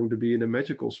 and you're going to be in a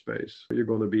magical space. You're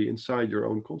going to be inside your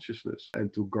own consciousness.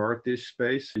 And to guard this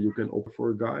space, you can opt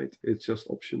for a guide. It's just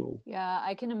optional. Yeah,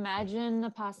 I can imagine the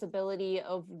possibility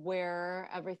of where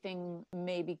everything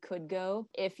maybe could go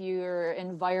if your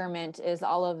environment is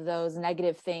all of those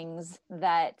negative things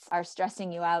that are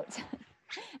stressing you out.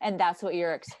 And that's what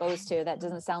you're exposed to. That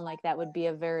doesn't sound like that would be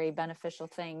a very beneficial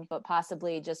thing, but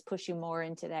possibly just push you more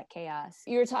into that chaos.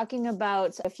 You're talking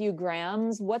about a few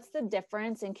grams. What's the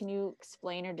difference? And can you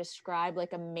explain or describe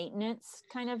like a maintenance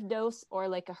kind of dose or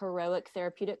like a heroic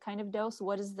therapeutic kind of dose?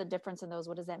 What is the difference in those?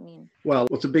 What does that mean? Well,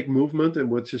 what's a big movement and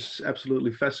which is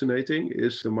absolutely fascinating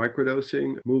is the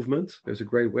microdosing movement. There's a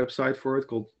great website for it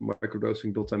called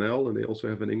microdosing.nl, and they also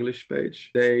have an English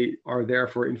page. They are there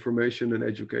for information and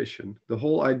education. The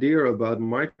whole idea about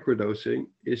microdosing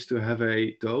is to have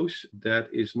a dose that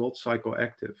is not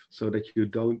psychoactive so that you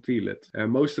don't feel it.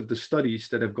 And most of the studies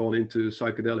that have gone into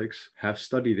psychedelics have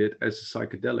studied it as a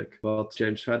psychedelic. But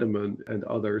James Fadiman and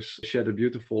others shed a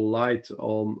beautiful light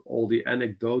on all the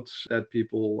anecdotes that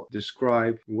people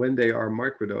describe when they are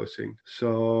microdosing.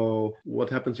 So what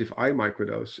happens if I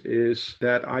microdose is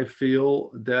that I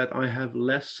feel that I have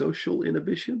less social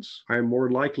inhibitions. I'm more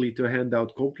likely to hand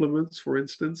out compliments, for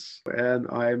instance, and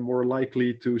I'm more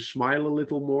likely to smile a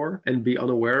little more and be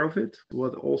unaware of it.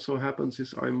 What also happens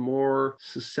is I'm more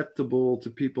susceptible to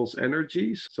people's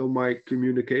energies. So my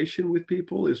communication with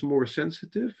people is more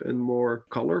sensitive and more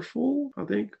colorful, I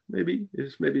think, maybe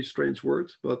a strange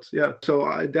word, but yeah.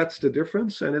 So that's the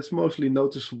difference. And it's mostly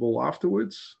noticeable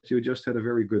afterwards. You just had a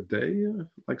very good day,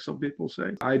 like some people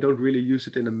say. I don't really use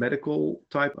it in a medical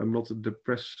type. I'm not a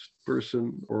depressed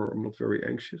person, or I'm not very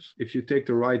anxious. If you take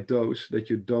the right dose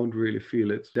that you don't really feel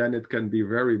it, then it can be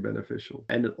very beneficial.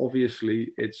 And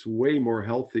obviously it's way more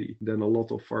healthy than a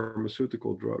lot of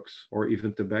pharmaceutical drugs or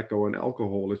even tobacco and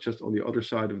alcohol. It's just on the other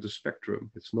side of the spectrum.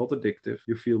 It's not addictive.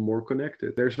 You feel more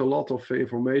connected. There's a lot of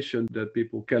information that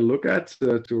people can look at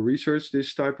to research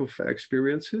this type of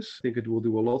experiences. I think it will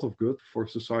do a lot of good for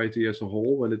society as a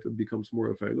whole when it becomes more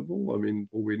available. I mean,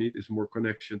 all we need is more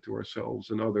connection to ourselves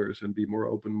and others and be more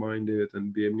open-minded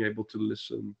and being able to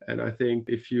listen. And I think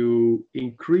if you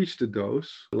increase the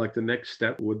dose, like the next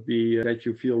step would be that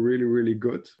you feel really, really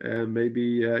good. And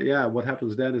maybe, what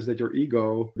happens then is that your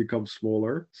ego becomes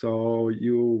smaller. So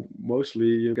you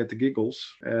get the giggles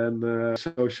and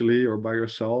socially or by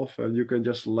yourself, and you can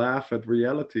just laugh at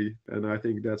reality. And I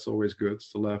think that's always good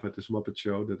to laugh at this Muppet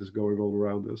show that is going on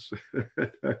around us.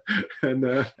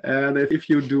 and if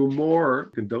you do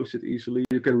more, you can dose it easily.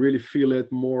 You can really feel it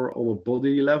more on a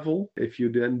body level. If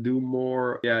you then do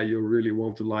more, you really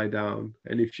want to lie down.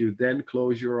 And if you then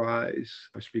close your eyes,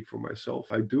 I speak for myself,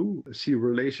 I do see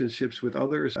relationships with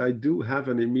others. I do have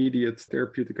an immediate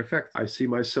therapeutic effect. I see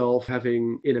myself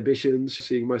having inhibitions,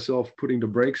 seeing myself putting the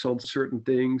brakes on certain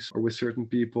things or with certain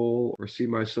people, or see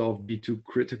myself be too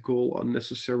critical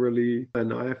unnecessarily.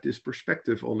 And I have this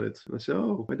perspective on it. And I say,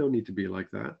 oh, I don't need to be like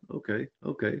that. Okay.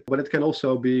 But it can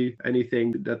also be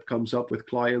anything that comes up with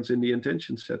clients in the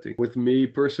intention setting. With me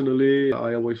personally,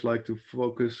 I always like to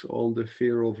focus on the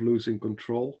fear of losing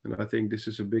control. And I think this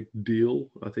is a big deal,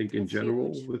 I think, in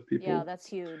general huge. with people. Yeah, that's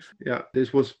huge. Yeah,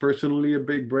 this was personally a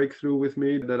big breakthrough with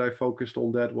me, that I focused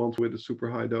on that once with a super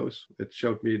high dose. It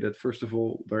showed me that, first of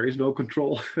all, there is no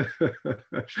control.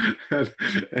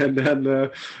 and then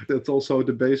that's also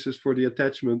the basis for the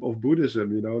attachment of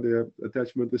Buddhism. You know, the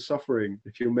attachment is suffering.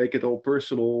 If you make it all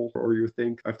personal, or you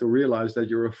think, I have to realize that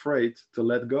you're afraid to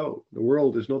let go. The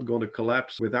world is not going to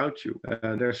collapse without you.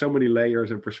 And there are so many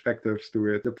layers and perspectives to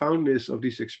it. The profoundness of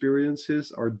these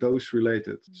experiences are dose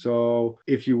related. So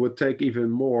if you would take even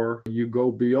more, you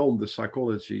go beyond the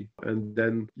psychology, and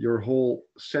then your whole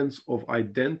sense of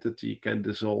identity can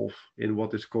dissolve in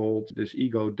what is called this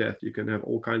ego death. You can have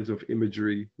all kinds of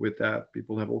imagery with that.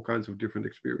 People have all kinds of different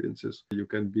experiences. You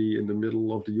can be in the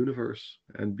middle of the universe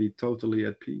and be totally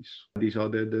at peace. These are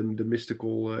the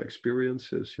mystical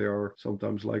experiences. They are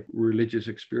sometimes like religious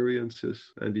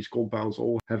experiences, and these compounds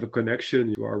all have a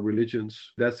connection to our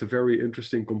religions. That's a very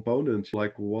interesting component.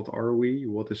 Like, what are we?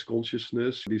 What is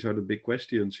consciousness? These are the big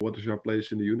questions. What is our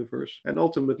place in the universe? And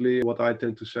ultimately, what I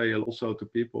tend to say also to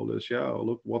people is,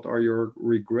 look, what are your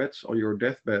regrets on your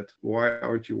deathbed? Why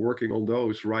aren't you working on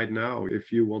those right now?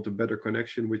 If you want a better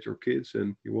connection with your kids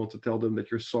and you want to tell them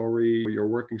that you're sorry, you're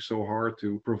working so hard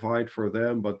to provide for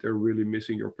them, but they're really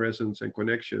missing your presence and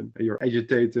connection, and you're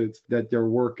agitated that they're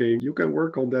working, you can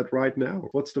work on that right now.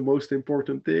 What's the most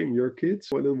important thing? Your kids?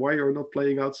 Well, then why you're not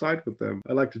playing outside with them?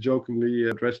 I like to jokingly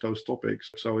address those topics,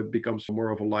 so it becomes more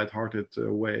of a lighthearted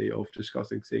way of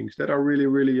discussing things that are really,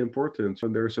 really important.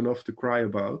 And there's enough to cry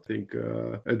about. I think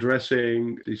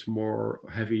addressing these more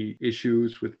heavy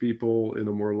issues with people in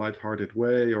a more lighthearted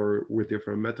way or with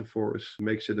different metaphors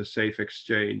makes it a safe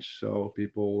exchange. So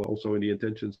people also in the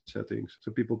intention settings,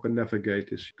 so people can navigate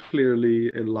this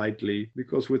clearly and lightly,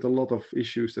 because with a lot of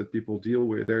issues that people deal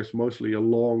with, there's mostly a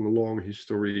long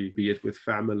history, be it with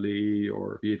family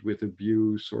or be it with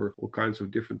abuse or all kinds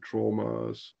of different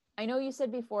traumas. I know you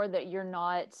said before that you're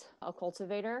not a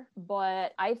cultivator,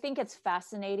 but I think it's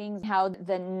fascinating how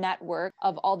the network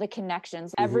of all the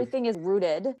connections, everything is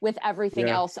rooted with everything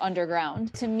else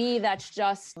underground. To me, that's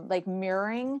just like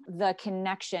mirroring the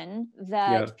connection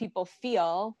that people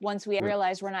feel once we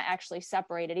realize we're not actually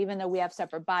separated. Even though we have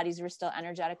separate bodies, we're still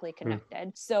energetically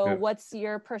connected. So what's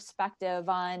your perspective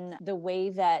on the way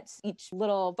that each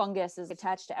little fungus is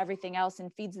attached to everything else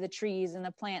and feeds the trees and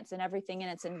the plants and everything in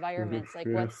its environments? Like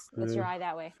Let's try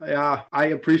that way. Yeah, I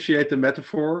appreciate the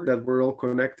metaphor that we're all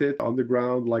connected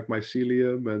underground like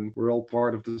mycelium and we're all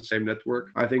part of the same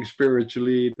network. I think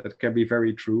spiritually that can be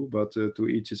very true, but to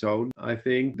each his own. I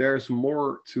think there's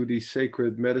more to these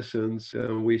sacred medicines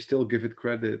and we still give it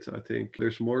credit. I think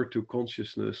there's more to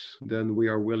consciousness than we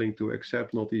are willing to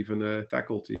accept, not even a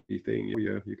faculty thing.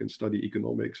 You can study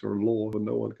economics or law, but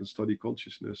no one can study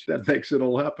consciousness. That makes it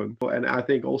all happen. And I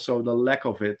think also the lack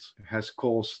of it has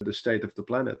caused the state of the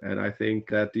planet. And I think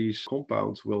that these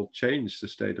compounds will change the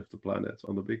state of the planet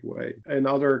on a big way.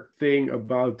 Another thing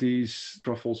about these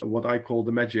truffles, what I call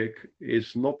the magic,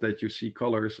 is not that you see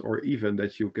colors or even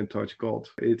that you can touch God.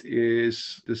 It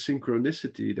is the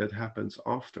synchronicity that happens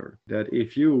after. That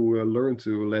if you learn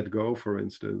to let go, for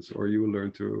instance, or you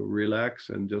learn to relax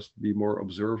and just be more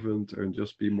observant and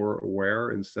just be more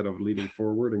aware instead of leaning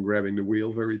forward and grabbing the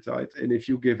wheel very tight. And if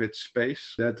you give it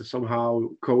space, that somehow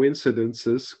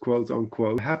coincidences, quote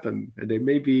unquote, happen. And they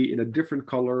may be in a different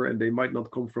color and they might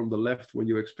not come from the left when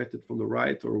you expect it from the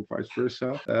right or vice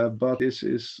versa. But this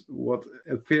is what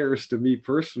appears to me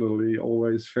personally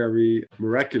always very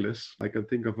miraculous. I can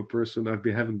think of a person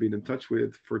haven't been in touch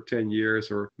with for 10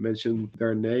 years or mention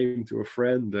their name to a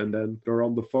friend and then they're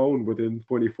on the phone within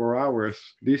 24 hours.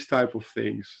 These type of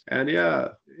things. And yeah,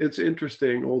 it's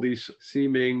interesting, all these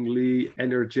seemingly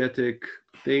energetic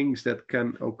things that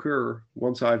can occur.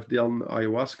 Once I've done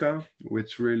ayahuasca,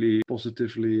 which really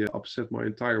positively upset my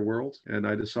entire world, and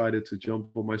I decided to jump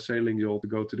on my sailing yacht to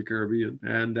go to the Caribbean.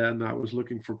 And then I was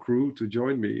looking for crew to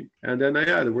join me. And then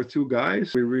there were two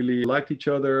guys. We really liked each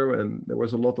other, and there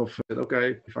was a lot of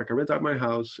okay, if I can rent out my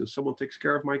house, if someone takes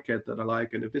care of my cat that I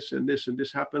like, and if this and this and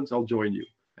this happens, I'll join you.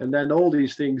 And then all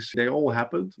these things, they all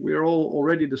happened. We're all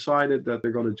already decided that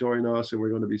they're going to join us and we're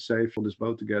going to be safe on this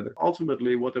boat together.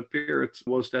 Ultimately, what appeared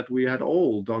was that we had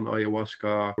all done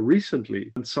ayahuasca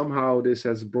recently. And somehow this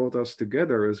has brought us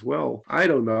together as well. I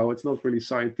don't know. It's not really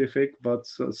scientific, but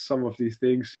some of these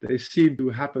things, they seem to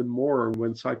happen more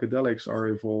when psychedelics are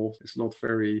involved. It's not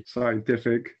very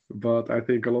scientific, but I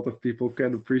think a lot of people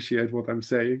can appreciate what I'm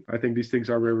saying. I think these things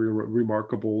are very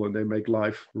remarkable and they make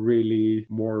life really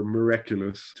more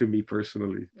miraculous to me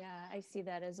personally. Yeah, I see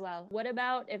that as well. What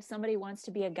about if somebody wants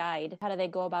to be a guide? How do they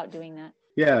go about doing that?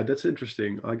 Yeah, that's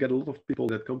interesting. I get a lot of people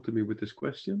that come to me with this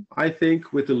question. I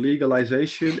think with the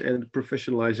legalization and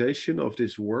professionalization of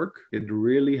this work, it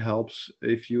really helps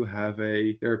if you have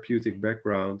a therapeutic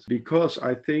background, because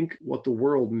I think what the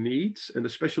world needs, and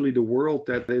especially the world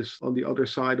that is on the other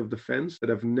side of the fence that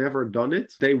have never done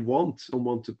it, they want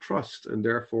someone to trust. And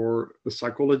therefore, a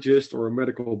psychologist or a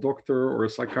medical doctor or a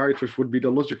psychiatrist would be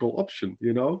the logical option,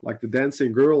 like the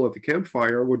dancing girl at the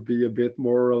campfire would be a bit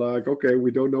more like, okay, we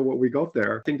don't know what we got there.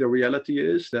 I think the reality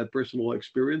is that personal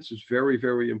experience is very,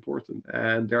 very important.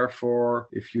 And therefore,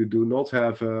 if you do not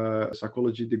have a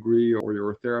psychology degree or you're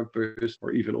a therapist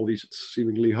or even all these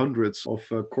seemingly hundreds of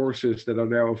courses that are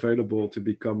now available to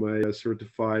become a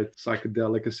certified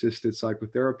psychedelic assisted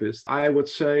psychotherapist, I would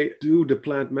say do the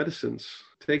plant medicines.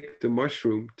 Take the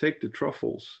mushroom, take the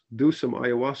truffles, do some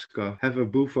ayahuasca, have a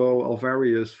Bufo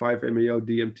alvarius 5-MeO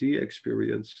DMT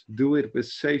experience. Do it with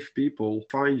safe people,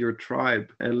 find your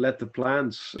tribe, and let the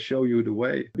plants show you the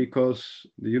way. Because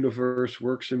the universe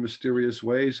works in mysterious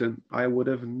ways, and I would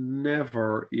have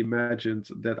never imagined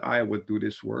that I would do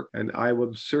this work. And I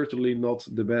was certainly not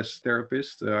the best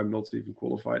therapist. I'm not even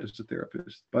qualified as a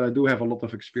therapist, but I do have a lot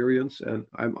of experience, and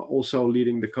I'm also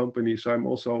leading the company. So I'm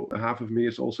also, half of me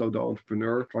is also the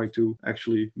entrepreneur, trying to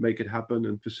actually make it happen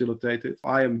and facilitate it.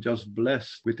 I am just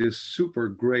blessed with this super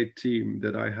great team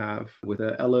that I have with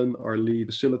Ellen, our lead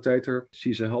facilitator.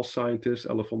 She's a health scientist,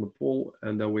 Ella van der Pol.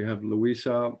 And then we have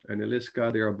Louisa and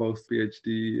Eliska. They are both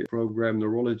PhD program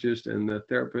neurologists and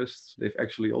therapists. They've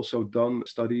actually also done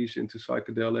studies into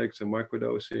psychedelics and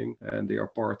microdosing, and they are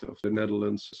part of the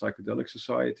Netherlands Psychedelic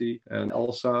Society. And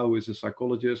Elsa, who is a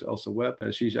psychologist, Elsa Webb,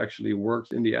 and she's actually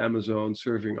worked in the Amazon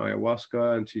serving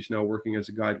ayahuasca, and she's now working as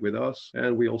a guide with us.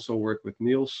 And we also work with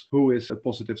Niels, who is a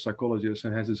positive psychologist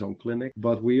and has his own clinic.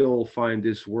 But we all find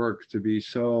this work to be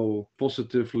so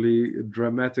positively,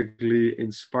 dramatically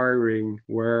inspiring,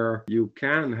 where you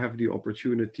can have the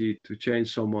opportunity to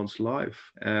change someone's life.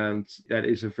 And that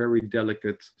is a very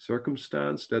delicate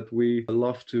circumstance that we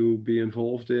love to be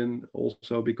involved in,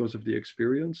 also because of the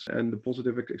experience and the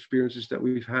positive experiences that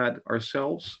we've had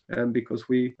ourselves, and because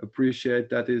we appreciate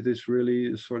that it is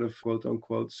really sort of quote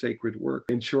unquote sacred work work.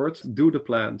 In short, do the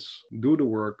plants, do the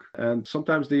work. And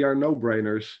sometimes they are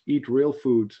no-brainers. Eat real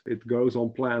food. It goes on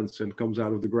plants and comes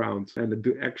out of the ground. And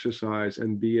do exercise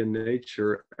and be in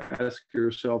nature. Ask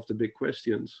yourself the big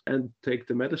questions and take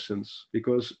the medicines,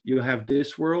 because you have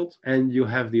this world and you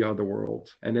have the other world.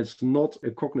 And it's not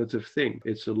a cognitive thing.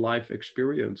 It's a life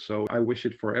experience. So I wish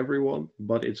it for everyone,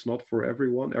 but it's not for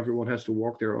everyone. Everyone has to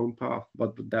walk their own path.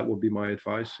 But that would be my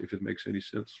advice, if it makes any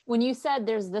sense. When you said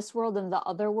there's this world and the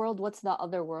other world, what's the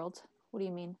other world? What do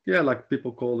you mean? Yeah, like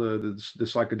people call the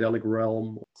psychedelic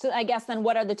realm. So I guess then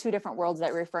what are the two different worlds that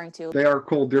you're referring to? They are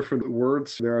called different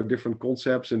words. There are different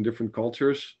concepts in different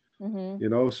cultures, you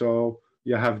know, so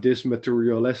you have this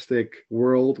materialistic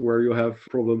world where you have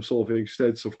problem-solving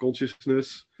states of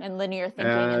consciousness. And linear thinking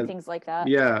and things like that.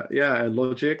 Yeah, and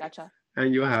logic. Gotcha.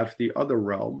 And you have the other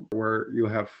realm where you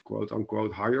have quote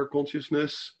unquote higher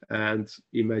consciousness and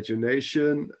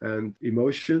imagination and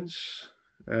emotions.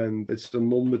 And it's the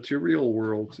non-material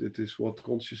world. It is what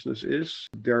consciousness is.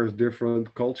 There's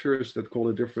different cultures that call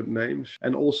it different names.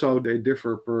 And also they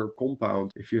differ per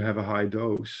compound. If you have a high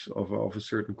dose of a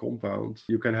certain compound,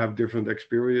 you can have different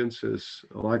experiences.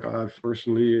 Like I've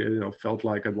personally, felt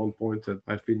like at one point that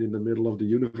I've been in the middle of the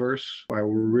universe. I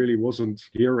really wasn't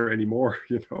here anymore,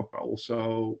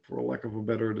 Also, for lack of a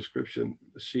better description,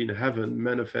 seen heaven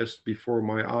manifest before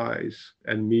my eyes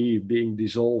and me being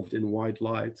dissolved in white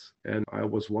light. And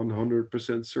I was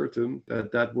 100% certain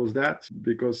that was that,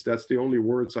 because that's the only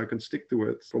words I can stick to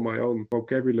it from my own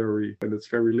vocabulary, and it's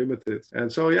very limited.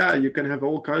 And so, yeah, you can have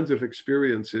all kinds of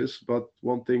experiences, but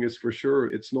one thing is for sure,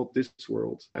 it's not this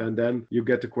world. And then you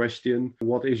get the question,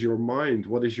 what is your mind?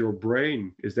 What is your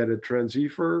brain? Is that a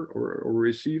transceiver or a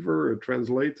receiver, a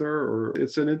translator? Or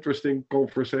it's an interesting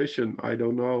conversation. I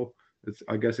don't know.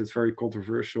 I guess it's very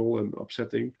controversial and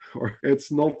upsetting, or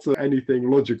it's not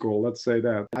anything logical, let's say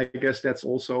that. I guess that's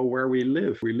also where we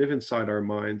live. We live inside our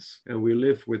minds, and we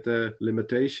live with the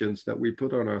limitations that we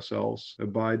put on ourselves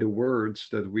by the words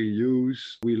that we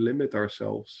use. We limit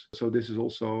ourselves. So this is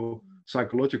also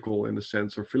psychological in a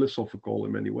sense, or philosophical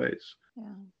in many ways.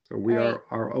 Yeah. So we are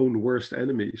our own worst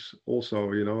enemies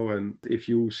also, and if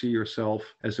you see yourself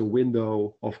as a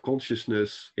window of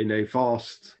consciousness in a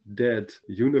vast, dead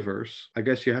universe, I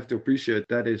guess you have to appreciate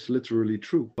that is literally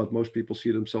true. But most people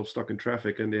see themselves stuck in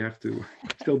traffic and they have to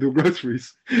still do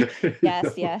groceries.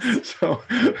 Yes, yes. So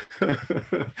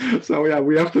yeah,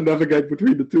 we have to navigate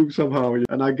between the two somehow.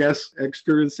 And I guess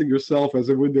experiencing yourself as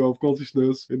a window of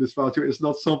consciousness in this value is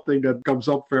not something that comes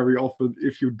up very often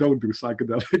if you don't do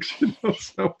psychedelics,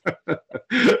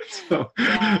 So,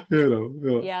 yeah.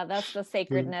 Yeah. Yeah, that's the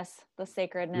sacredness,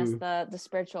 the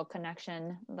spiritual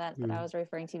connection that I was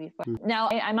referring to before. Now,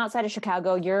 I'm outside of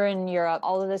Chicago. You're in Europe.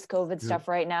 All of this COVID stuff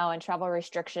right now and travel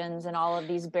restrictions and all of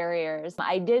these barriers.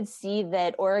 I did see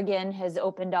that Oregon has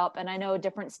opened up, and I know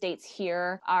different states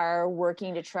here are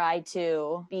working to try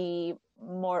to be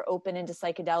more open into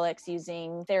psychedelics,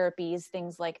 using therapies,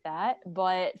 things like that.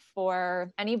 But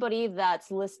for anybody that's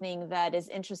listening that is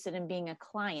interested in being a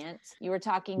client, you were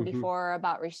talking before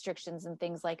about restrictions and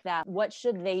things like that. What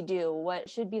should they do?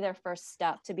 What should be their first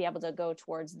step to be able to go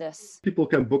towards this? People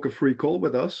can book a free call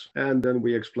with us, and then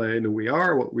we explain who we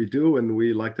are, what we do, and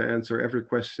we like to answer every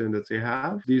question that they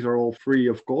have. These are all free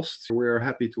of cost. We're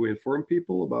happy to inform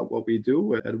people about what we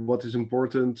do. And what is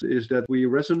important is that we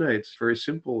resonate. It's very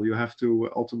simple. You have to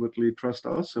ultimately trust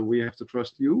us, and we have to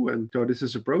trust you. And so this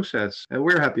is a process, and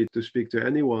we're happy to speak to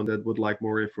anyone that would like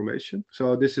more information.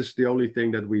 So this is the only thing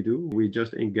that we do. We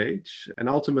just engage, and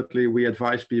ultimately we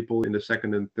advise people in the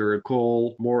second and third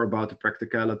call more about the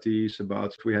practicalities,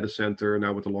 about we had a center,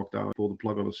 now with the lockdown, pull the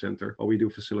plug on the center, or we do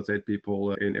facilitate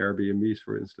people in Airbnbs,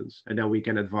 for instance, and then we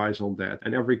can advise on that.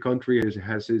 And every country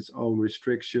has its own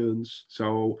restrictions.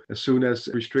 So as soon as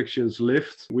restrictions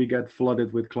lift, we get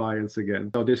flooded with clients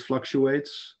again. So this fluctuates.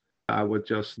 I would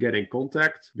just get in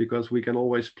contact, because we can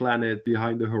always plan it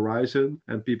behind the horizon,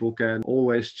 and people can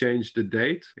always change the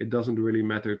date. It doesn't really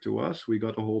matter to us. We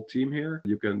got a whole team here.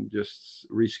 You can just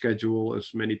reschedule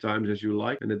as many times as you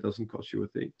like, and it doesn't cost you a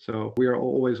thing. So we are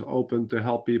always open to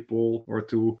help people or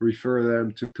to refer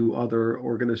them to other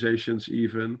organizations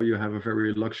even. You have a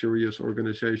very luxurious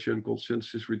organization called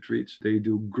Senses Retreats. They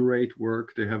do great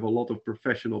work. They have a lot of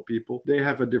professional people. They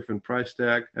have a different price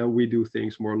tag, and we do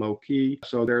things more low key.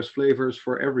 So there's flavors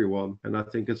for everyone. And I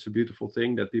think it's a beautiful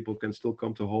thing that people can still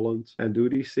come to Holland and do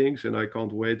these things. And I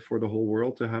can't wait for the whole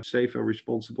world to have safe and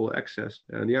responsible access.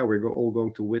 And yeah, we're all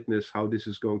going to witness how this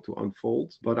is going to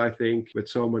unfold. But I think with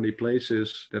so many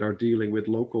places that are dealing with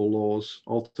local laws,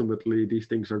 ultimately these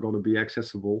things are going to be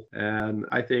accessible. And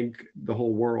I think the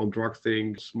whole war on drug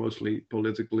thing is mostly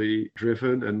politically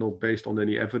driven and not based on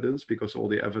any evidence, because all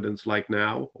the evidence like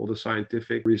now, all the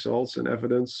scientific results and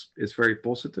evidence is very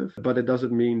positive. But it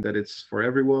doesn't mean that it's for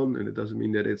everyone, and it doesn't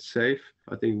mean that it's safe.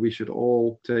 I think we should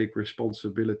all take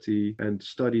responsibility and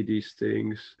study these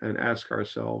things and ask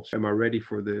ourselves, am I ready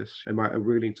for this? Am I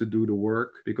willing to do the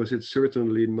work? Because it's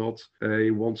certainly not a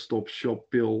one-stop shop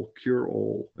pill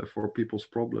cure-all for people's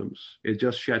problems. It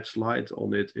just sheds light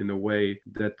on it in a way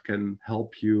that can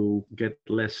help you get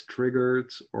less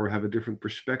triggered or have a different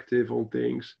perspective on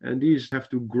things. And these have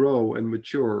to grow and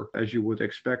mature as you would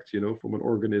expect, from an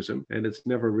organism. And it's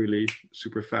never really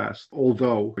super fast,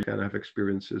 although you can have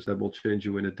experiences that will change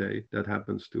you in a day. That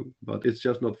happens too, but it's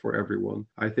just not for everyone.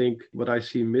 I think what I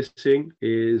see missing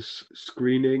is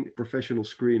screening, professional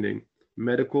screening,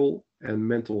 medical and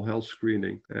mental health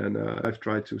screening. And I've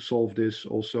tried to solve this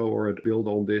also, or build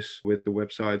on this, with the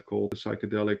website called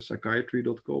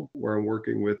psychedelic-psychiatry.com, where I'm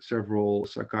working with several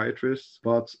psychiatrists.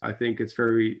 But I think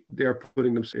they're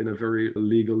putting them in a very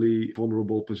legally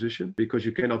vulnerable position, because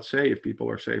you cannot say if people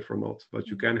are safe or not, but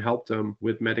you can help them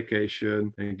with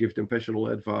medication and give them professional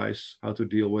advice how to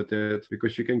deal with it.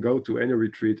 Because you can go to any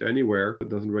retreat anywhere. It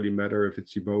doesn't really matter if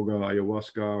it's iboga,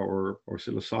 ayahuasca, or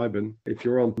psilocybin. If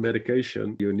you're on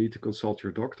medication, you need to consult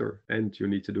your doctor and you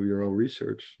need to do your own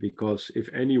research, because if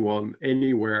anyone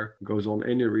anywhere goes on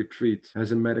any retreat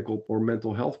has a medical or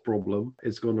mental health problem,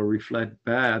 it's going to reflect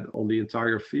bad on the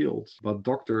entire field. But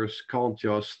doctors can't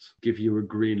just give you a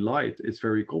green light. It's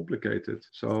very complicated.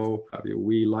 So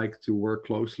we like to work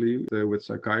closely with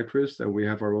psychiatrists, and we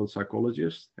have our own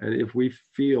psychologists. And if we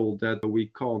feel that we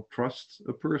can't trust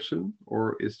a person,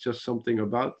 or it's just something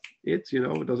about it,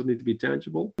 it doesn't need to be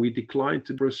tangible, we decline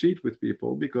to proceed with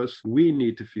people, because we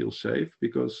need to feel safe,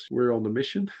 because we're on a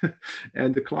mission.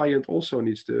 And the client also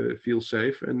needs to feel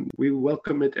safe, and we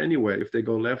welcome it anyway, if they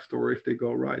go left or if they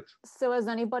go right. So has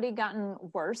anybody gotten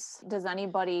worse? Does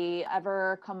anybody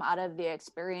ever come out of the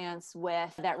experience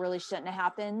with that really shouldn't have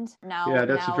happened? Yeah,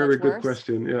 that's a very good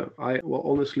question. Yeah, I will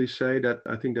honestly say that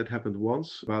I think that happened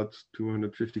once, about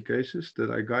 250 cases that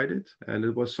I guided. And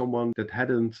it was someone that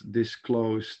hadn't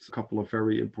disclosed a couple of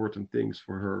very important things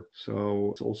for her. So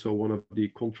it's also one of the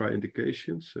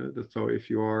contraindications. So if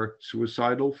you are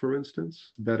suicidal, for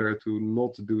instance, better to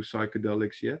not do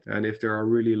psychedelics yet. And if there are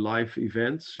really life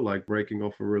events, like breaking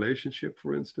off a relationship,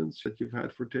 for instance, that you've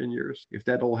had for 10 years, if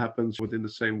that all happens within the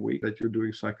same week that you're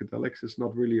doing psychedelics, it's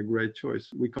not really a great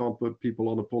choice. We can't put people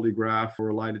on a polygraph or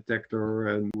a lie detector.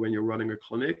 And when you're running a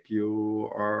clinic, you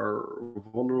are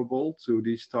vulnerable to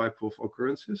these type of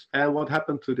occurrences. And what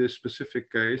happened to this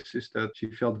specific case is that she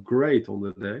felt great on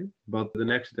the day, but the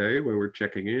next day when we're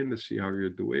checking in to see how you're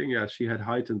doing, she had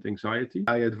heightened anxiety.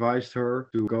 I advised her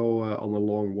to go on a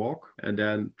long walk and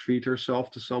then treat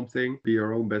herself to something, be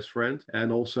her own best friend,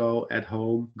 and also at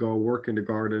home go work in the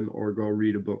garden or go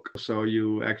read a book. So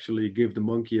you actually give the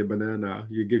monkey a banana,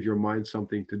 you give your mind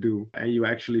something to do, and you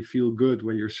actually feel good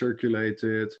when you're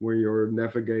circulated, when you're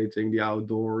navigating the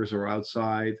outdoors or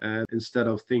outside, and instead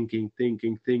of thinking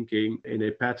in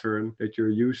a pattern that you're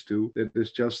used to, that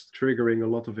is just triggering a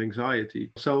lot of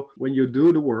anxiety. So when you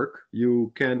do the work,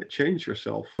 you can change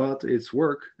yourself, but it's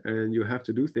work, and you have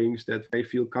to do things that may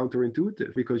feel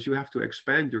counterintuitive, because you have to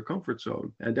expand your comfort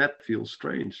zone, and that feels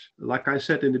strange. Like I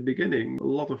said in the beginning, a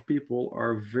lot of people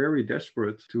are very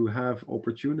desperate to have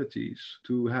opportunities,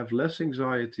 to have less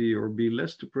anxiety or be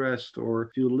less depressed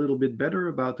or feel a little bit better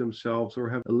about themselves or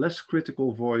have a less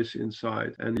critical voice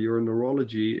inside. And your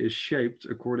neurology is shaped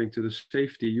according to the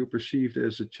safety you perceived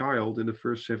as a child in the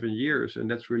first 7 years, and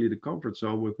that's really the comfort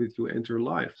zone with which you enter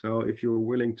life. So if you're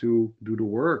willing to do the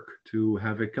work, to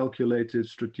have a calculated,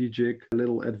 strategic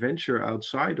little adventure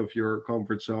outside of your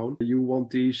comfort zone, you want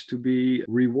these to be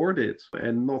rewarded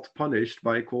and not punished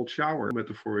by a cold shower,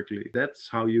 metaphorically. That's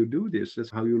how you do this.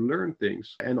 That's how you learn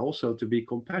things. And also to be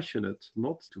compassionate,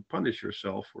 not to punish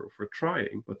yourself for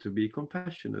trying, but to be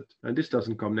compassionate. And this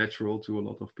doesn't come natural to a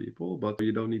lot of people, but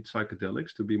you don't need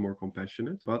psychedelics to be more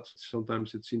compassionate. But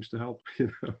sometimes it seems to help,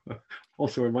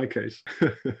 also in my case.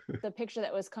 The picture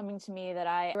that was coming to me that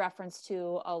I reference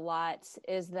to a lot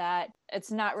is that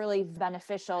it's not really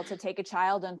beneficial to take a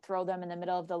child and throw them in the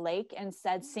middle of the lake and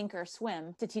said sink or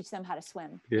swim to teach them how to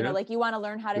swim. You know, like you want to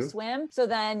learn how to swim. So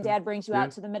then dad brings you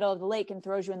out to the middle of the lake and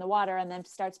throws you in the water and then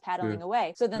starts paddling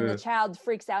away. So then the child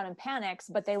freaks out and panics,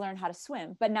 but they learn how to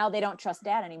swim. But now they don't trust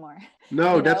dad anymore.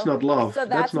 No, that's not love. So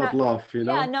that's not love, you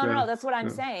know? Yeah, no, that's what I'm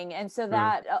saying. And so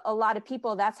that a lot of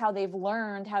people, that's how they've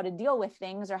learned how to deal with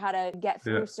things or how to get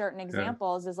through certain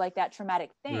examples is like that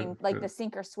traumatic thing, like the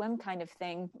sink or swim kind of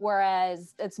thing.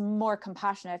 Whereas it's more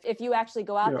compassionate. If you actually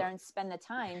go out there and spend the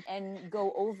time and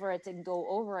go over it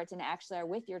and actually are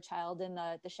with your child in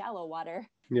the shallow water.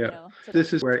 Yeah, you know,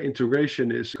 this is where integration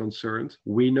is concerned.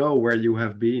 We know where you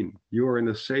have been. You are in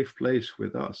a safe place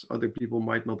with us. Other people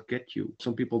might not get you.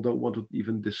 Some people don't want to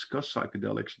even discuss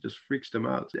psychedelics. It just freaks them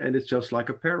out. And it's just like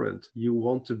a parent. You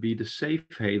want to be the safe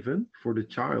haven for the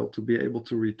child to be able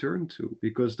to return to,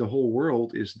 because the whole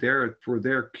world is there for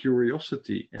their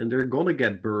curiosity, and they're going to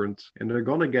get burned and they're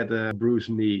going to get a bruised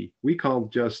knee. We can't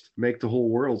just make the whole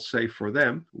world safe for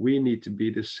them. We need to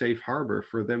be the safe harbor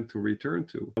for them to return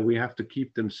to. We have to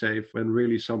keep them safe when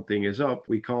really something is up.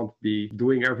 We can't be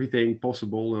doing everything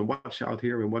possible and watch out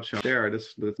here and watch out there.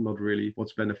 That's not really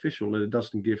what's beneficial, and it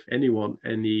doesn't give anyone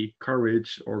any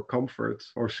courage or comfort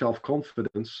or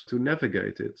self-confidence to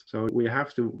navigate it. So we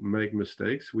have to make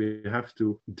mistakes. We have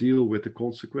to deal with the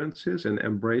consequences and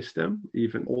embrace them,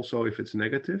 even also if it's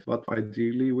negative. But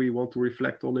ideally, we want to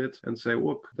reflect on it and say,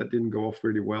 look, that didn't go off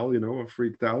really well. You know, I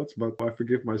freaked out, but I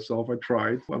forgive myself. I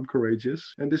tried. I'm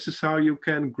courageous. And this is how you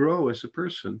can grow as a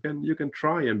person. And you can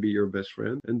try and be your best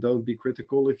friend, and don't be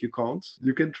critical if you can't.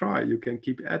 You can try. You can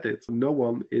keep at it. No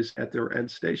one is at their end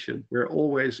station. We're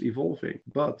always evolving,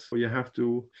 but you have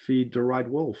to feed the right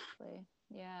wolf.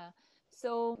 Yeah.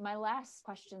 So my last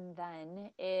question then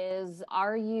is,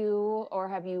 are you, or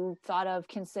have you thought of,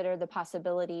 consider the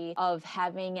possibility of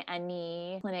having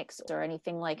any clinics or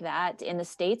anything like that in the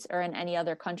States or in any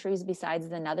other countries besides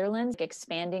the Netherlands, like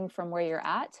expanding from where you're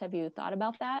at? Have you thought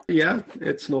about that? Yeah,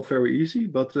 it's not very easy,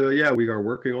 but yeah, we are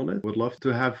working on it. Would love to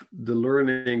have the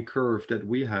learning curve that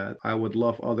we had. I would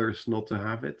love others not to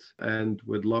have it, and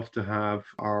would love to have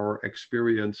our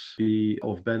experience be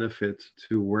of benefit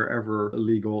to wherever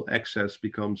legal access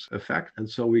becomes a fact. And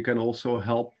so we can also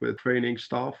help with training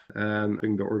staff and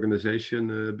the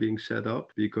organization being set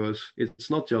up, because it's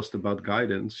not just about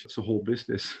guidance, it's a whole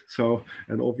business. So,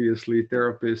 and obviously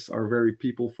therapists are very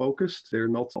people focused. They're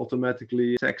not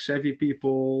automatically tech savvy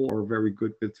people or very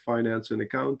good with finance and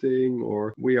accounting,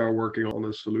 or we are working on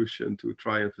a solution to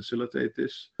try and facilitate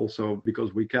this. Also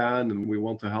because we can and we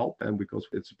want to help, and because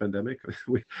it's a pandemic,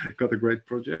 we got a great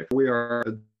project. We are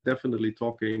definitely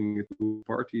talking to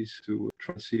parties to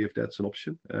try and see if that's an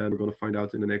option. And we're going to find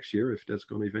out in the next year if that's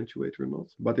going to eventuate or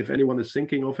not. But if anyone is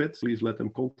thinking of it, please let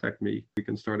them contact me. We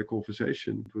can start a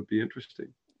conversation. It would be interesting.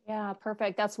 Yeah,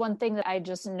 perfect. That's one thing that I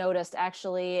just noticed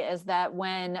actually, is that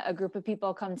when a group of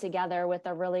people come together with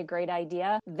a really great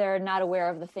idea, they're not aware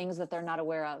of the things that they're not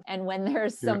aware of. And when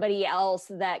there's somebody else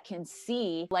that can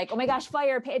see, like, oh my gosh,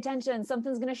 fire, pay attention,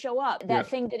 something's going to show up. That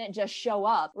thing didn't just show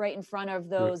up right in front of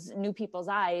those new people's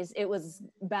eyes. It was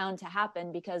bound to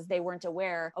happen because they weren't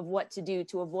aware of what to do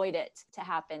to avoid it to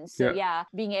happen. So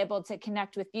being able to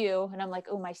connect with you, and I'm like,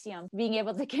 oh, my Siam, being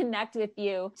able to connect with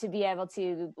you to be able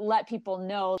to let people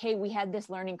know, hey, we had this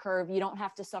learning curve. You don't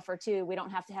have to suffer too. We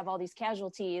don't have to have all these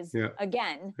casualties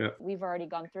again. We've already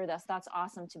gone through this. That's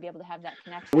awesome to be able to have that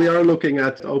connection. We are looking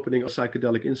at opening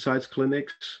psychedelic insights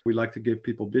clinics. We like to give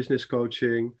people business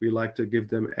coaching. We like to give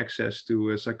them access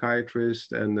to a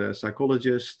psychiatrist and a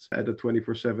psychologist at a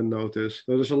 24/7 notice.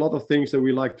 So there's a lot of things that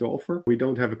we like to offer. We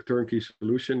don't have a turnkey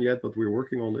solution yet, but we're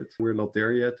working on it. We're not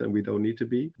there yet, and we don't need to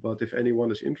be. But if anyone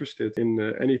is interested in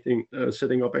anything,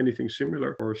 setting up anything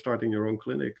similar or starting your own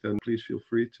clinic, then please feel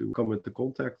free to come into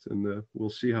contact, and we'll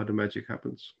see how the magic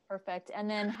happens. Perfect. And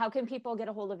then how can people get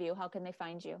a hold of you? How can they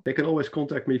find you? They can always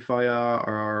contact me via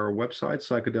our website,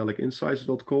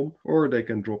 psychedelicinsights.com, or they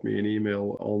can drop me an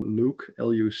email on Luc,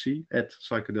 L-U-C,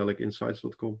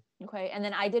 @psychedelicinsights.com. Okay. And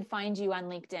then I did find you on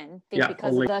LinkedIn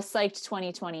because of the Psyched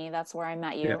 2020. That's where I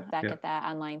met you at that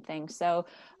online thing. So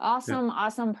awesome.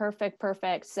 Awesome.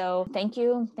 Perfect. So thank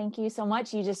you. Thank you so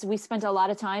much. We spent a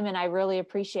lot of time, and I really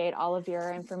appreciate all of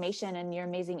your information and your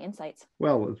amazing insights.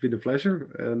 Well, it's been a pleasure.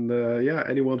 And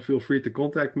anyone feel free to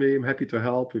contact me. I'm happy to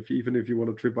help. Even if you want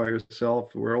to trip by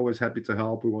yourself, we're always happy to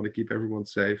help. We want to keep everyone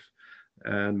safe.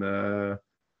 And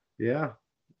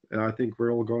I think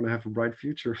we're all going to have a bright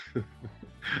future.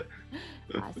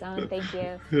 Awesome. Thank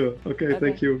you. Okay.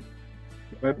 Thank you.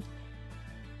 Bye.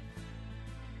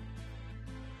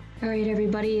 All right,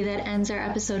 everybody, that ends our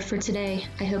episode for today.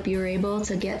 I hope you were able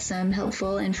to get some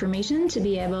helpful information to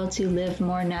be able to live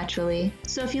more naturally.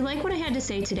 So if you like what I had to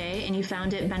say today and you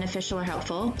found it beneficial or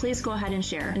helpful, please go ahead and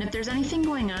share. And if there's anything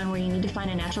going on where you need to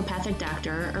find a naturopathic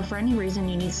doctor or for any reason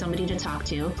you need somebody to talk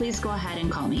to, please go ahead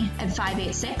and call me at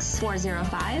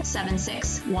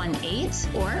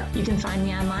 586-405-7618, or you can find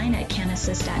me online at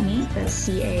canassist.me. That's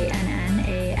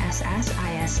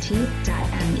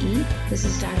CANNASSIST.me. This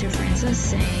is Dr. Francis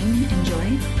saying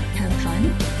enjoy, have fun,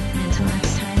 and until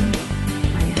next time.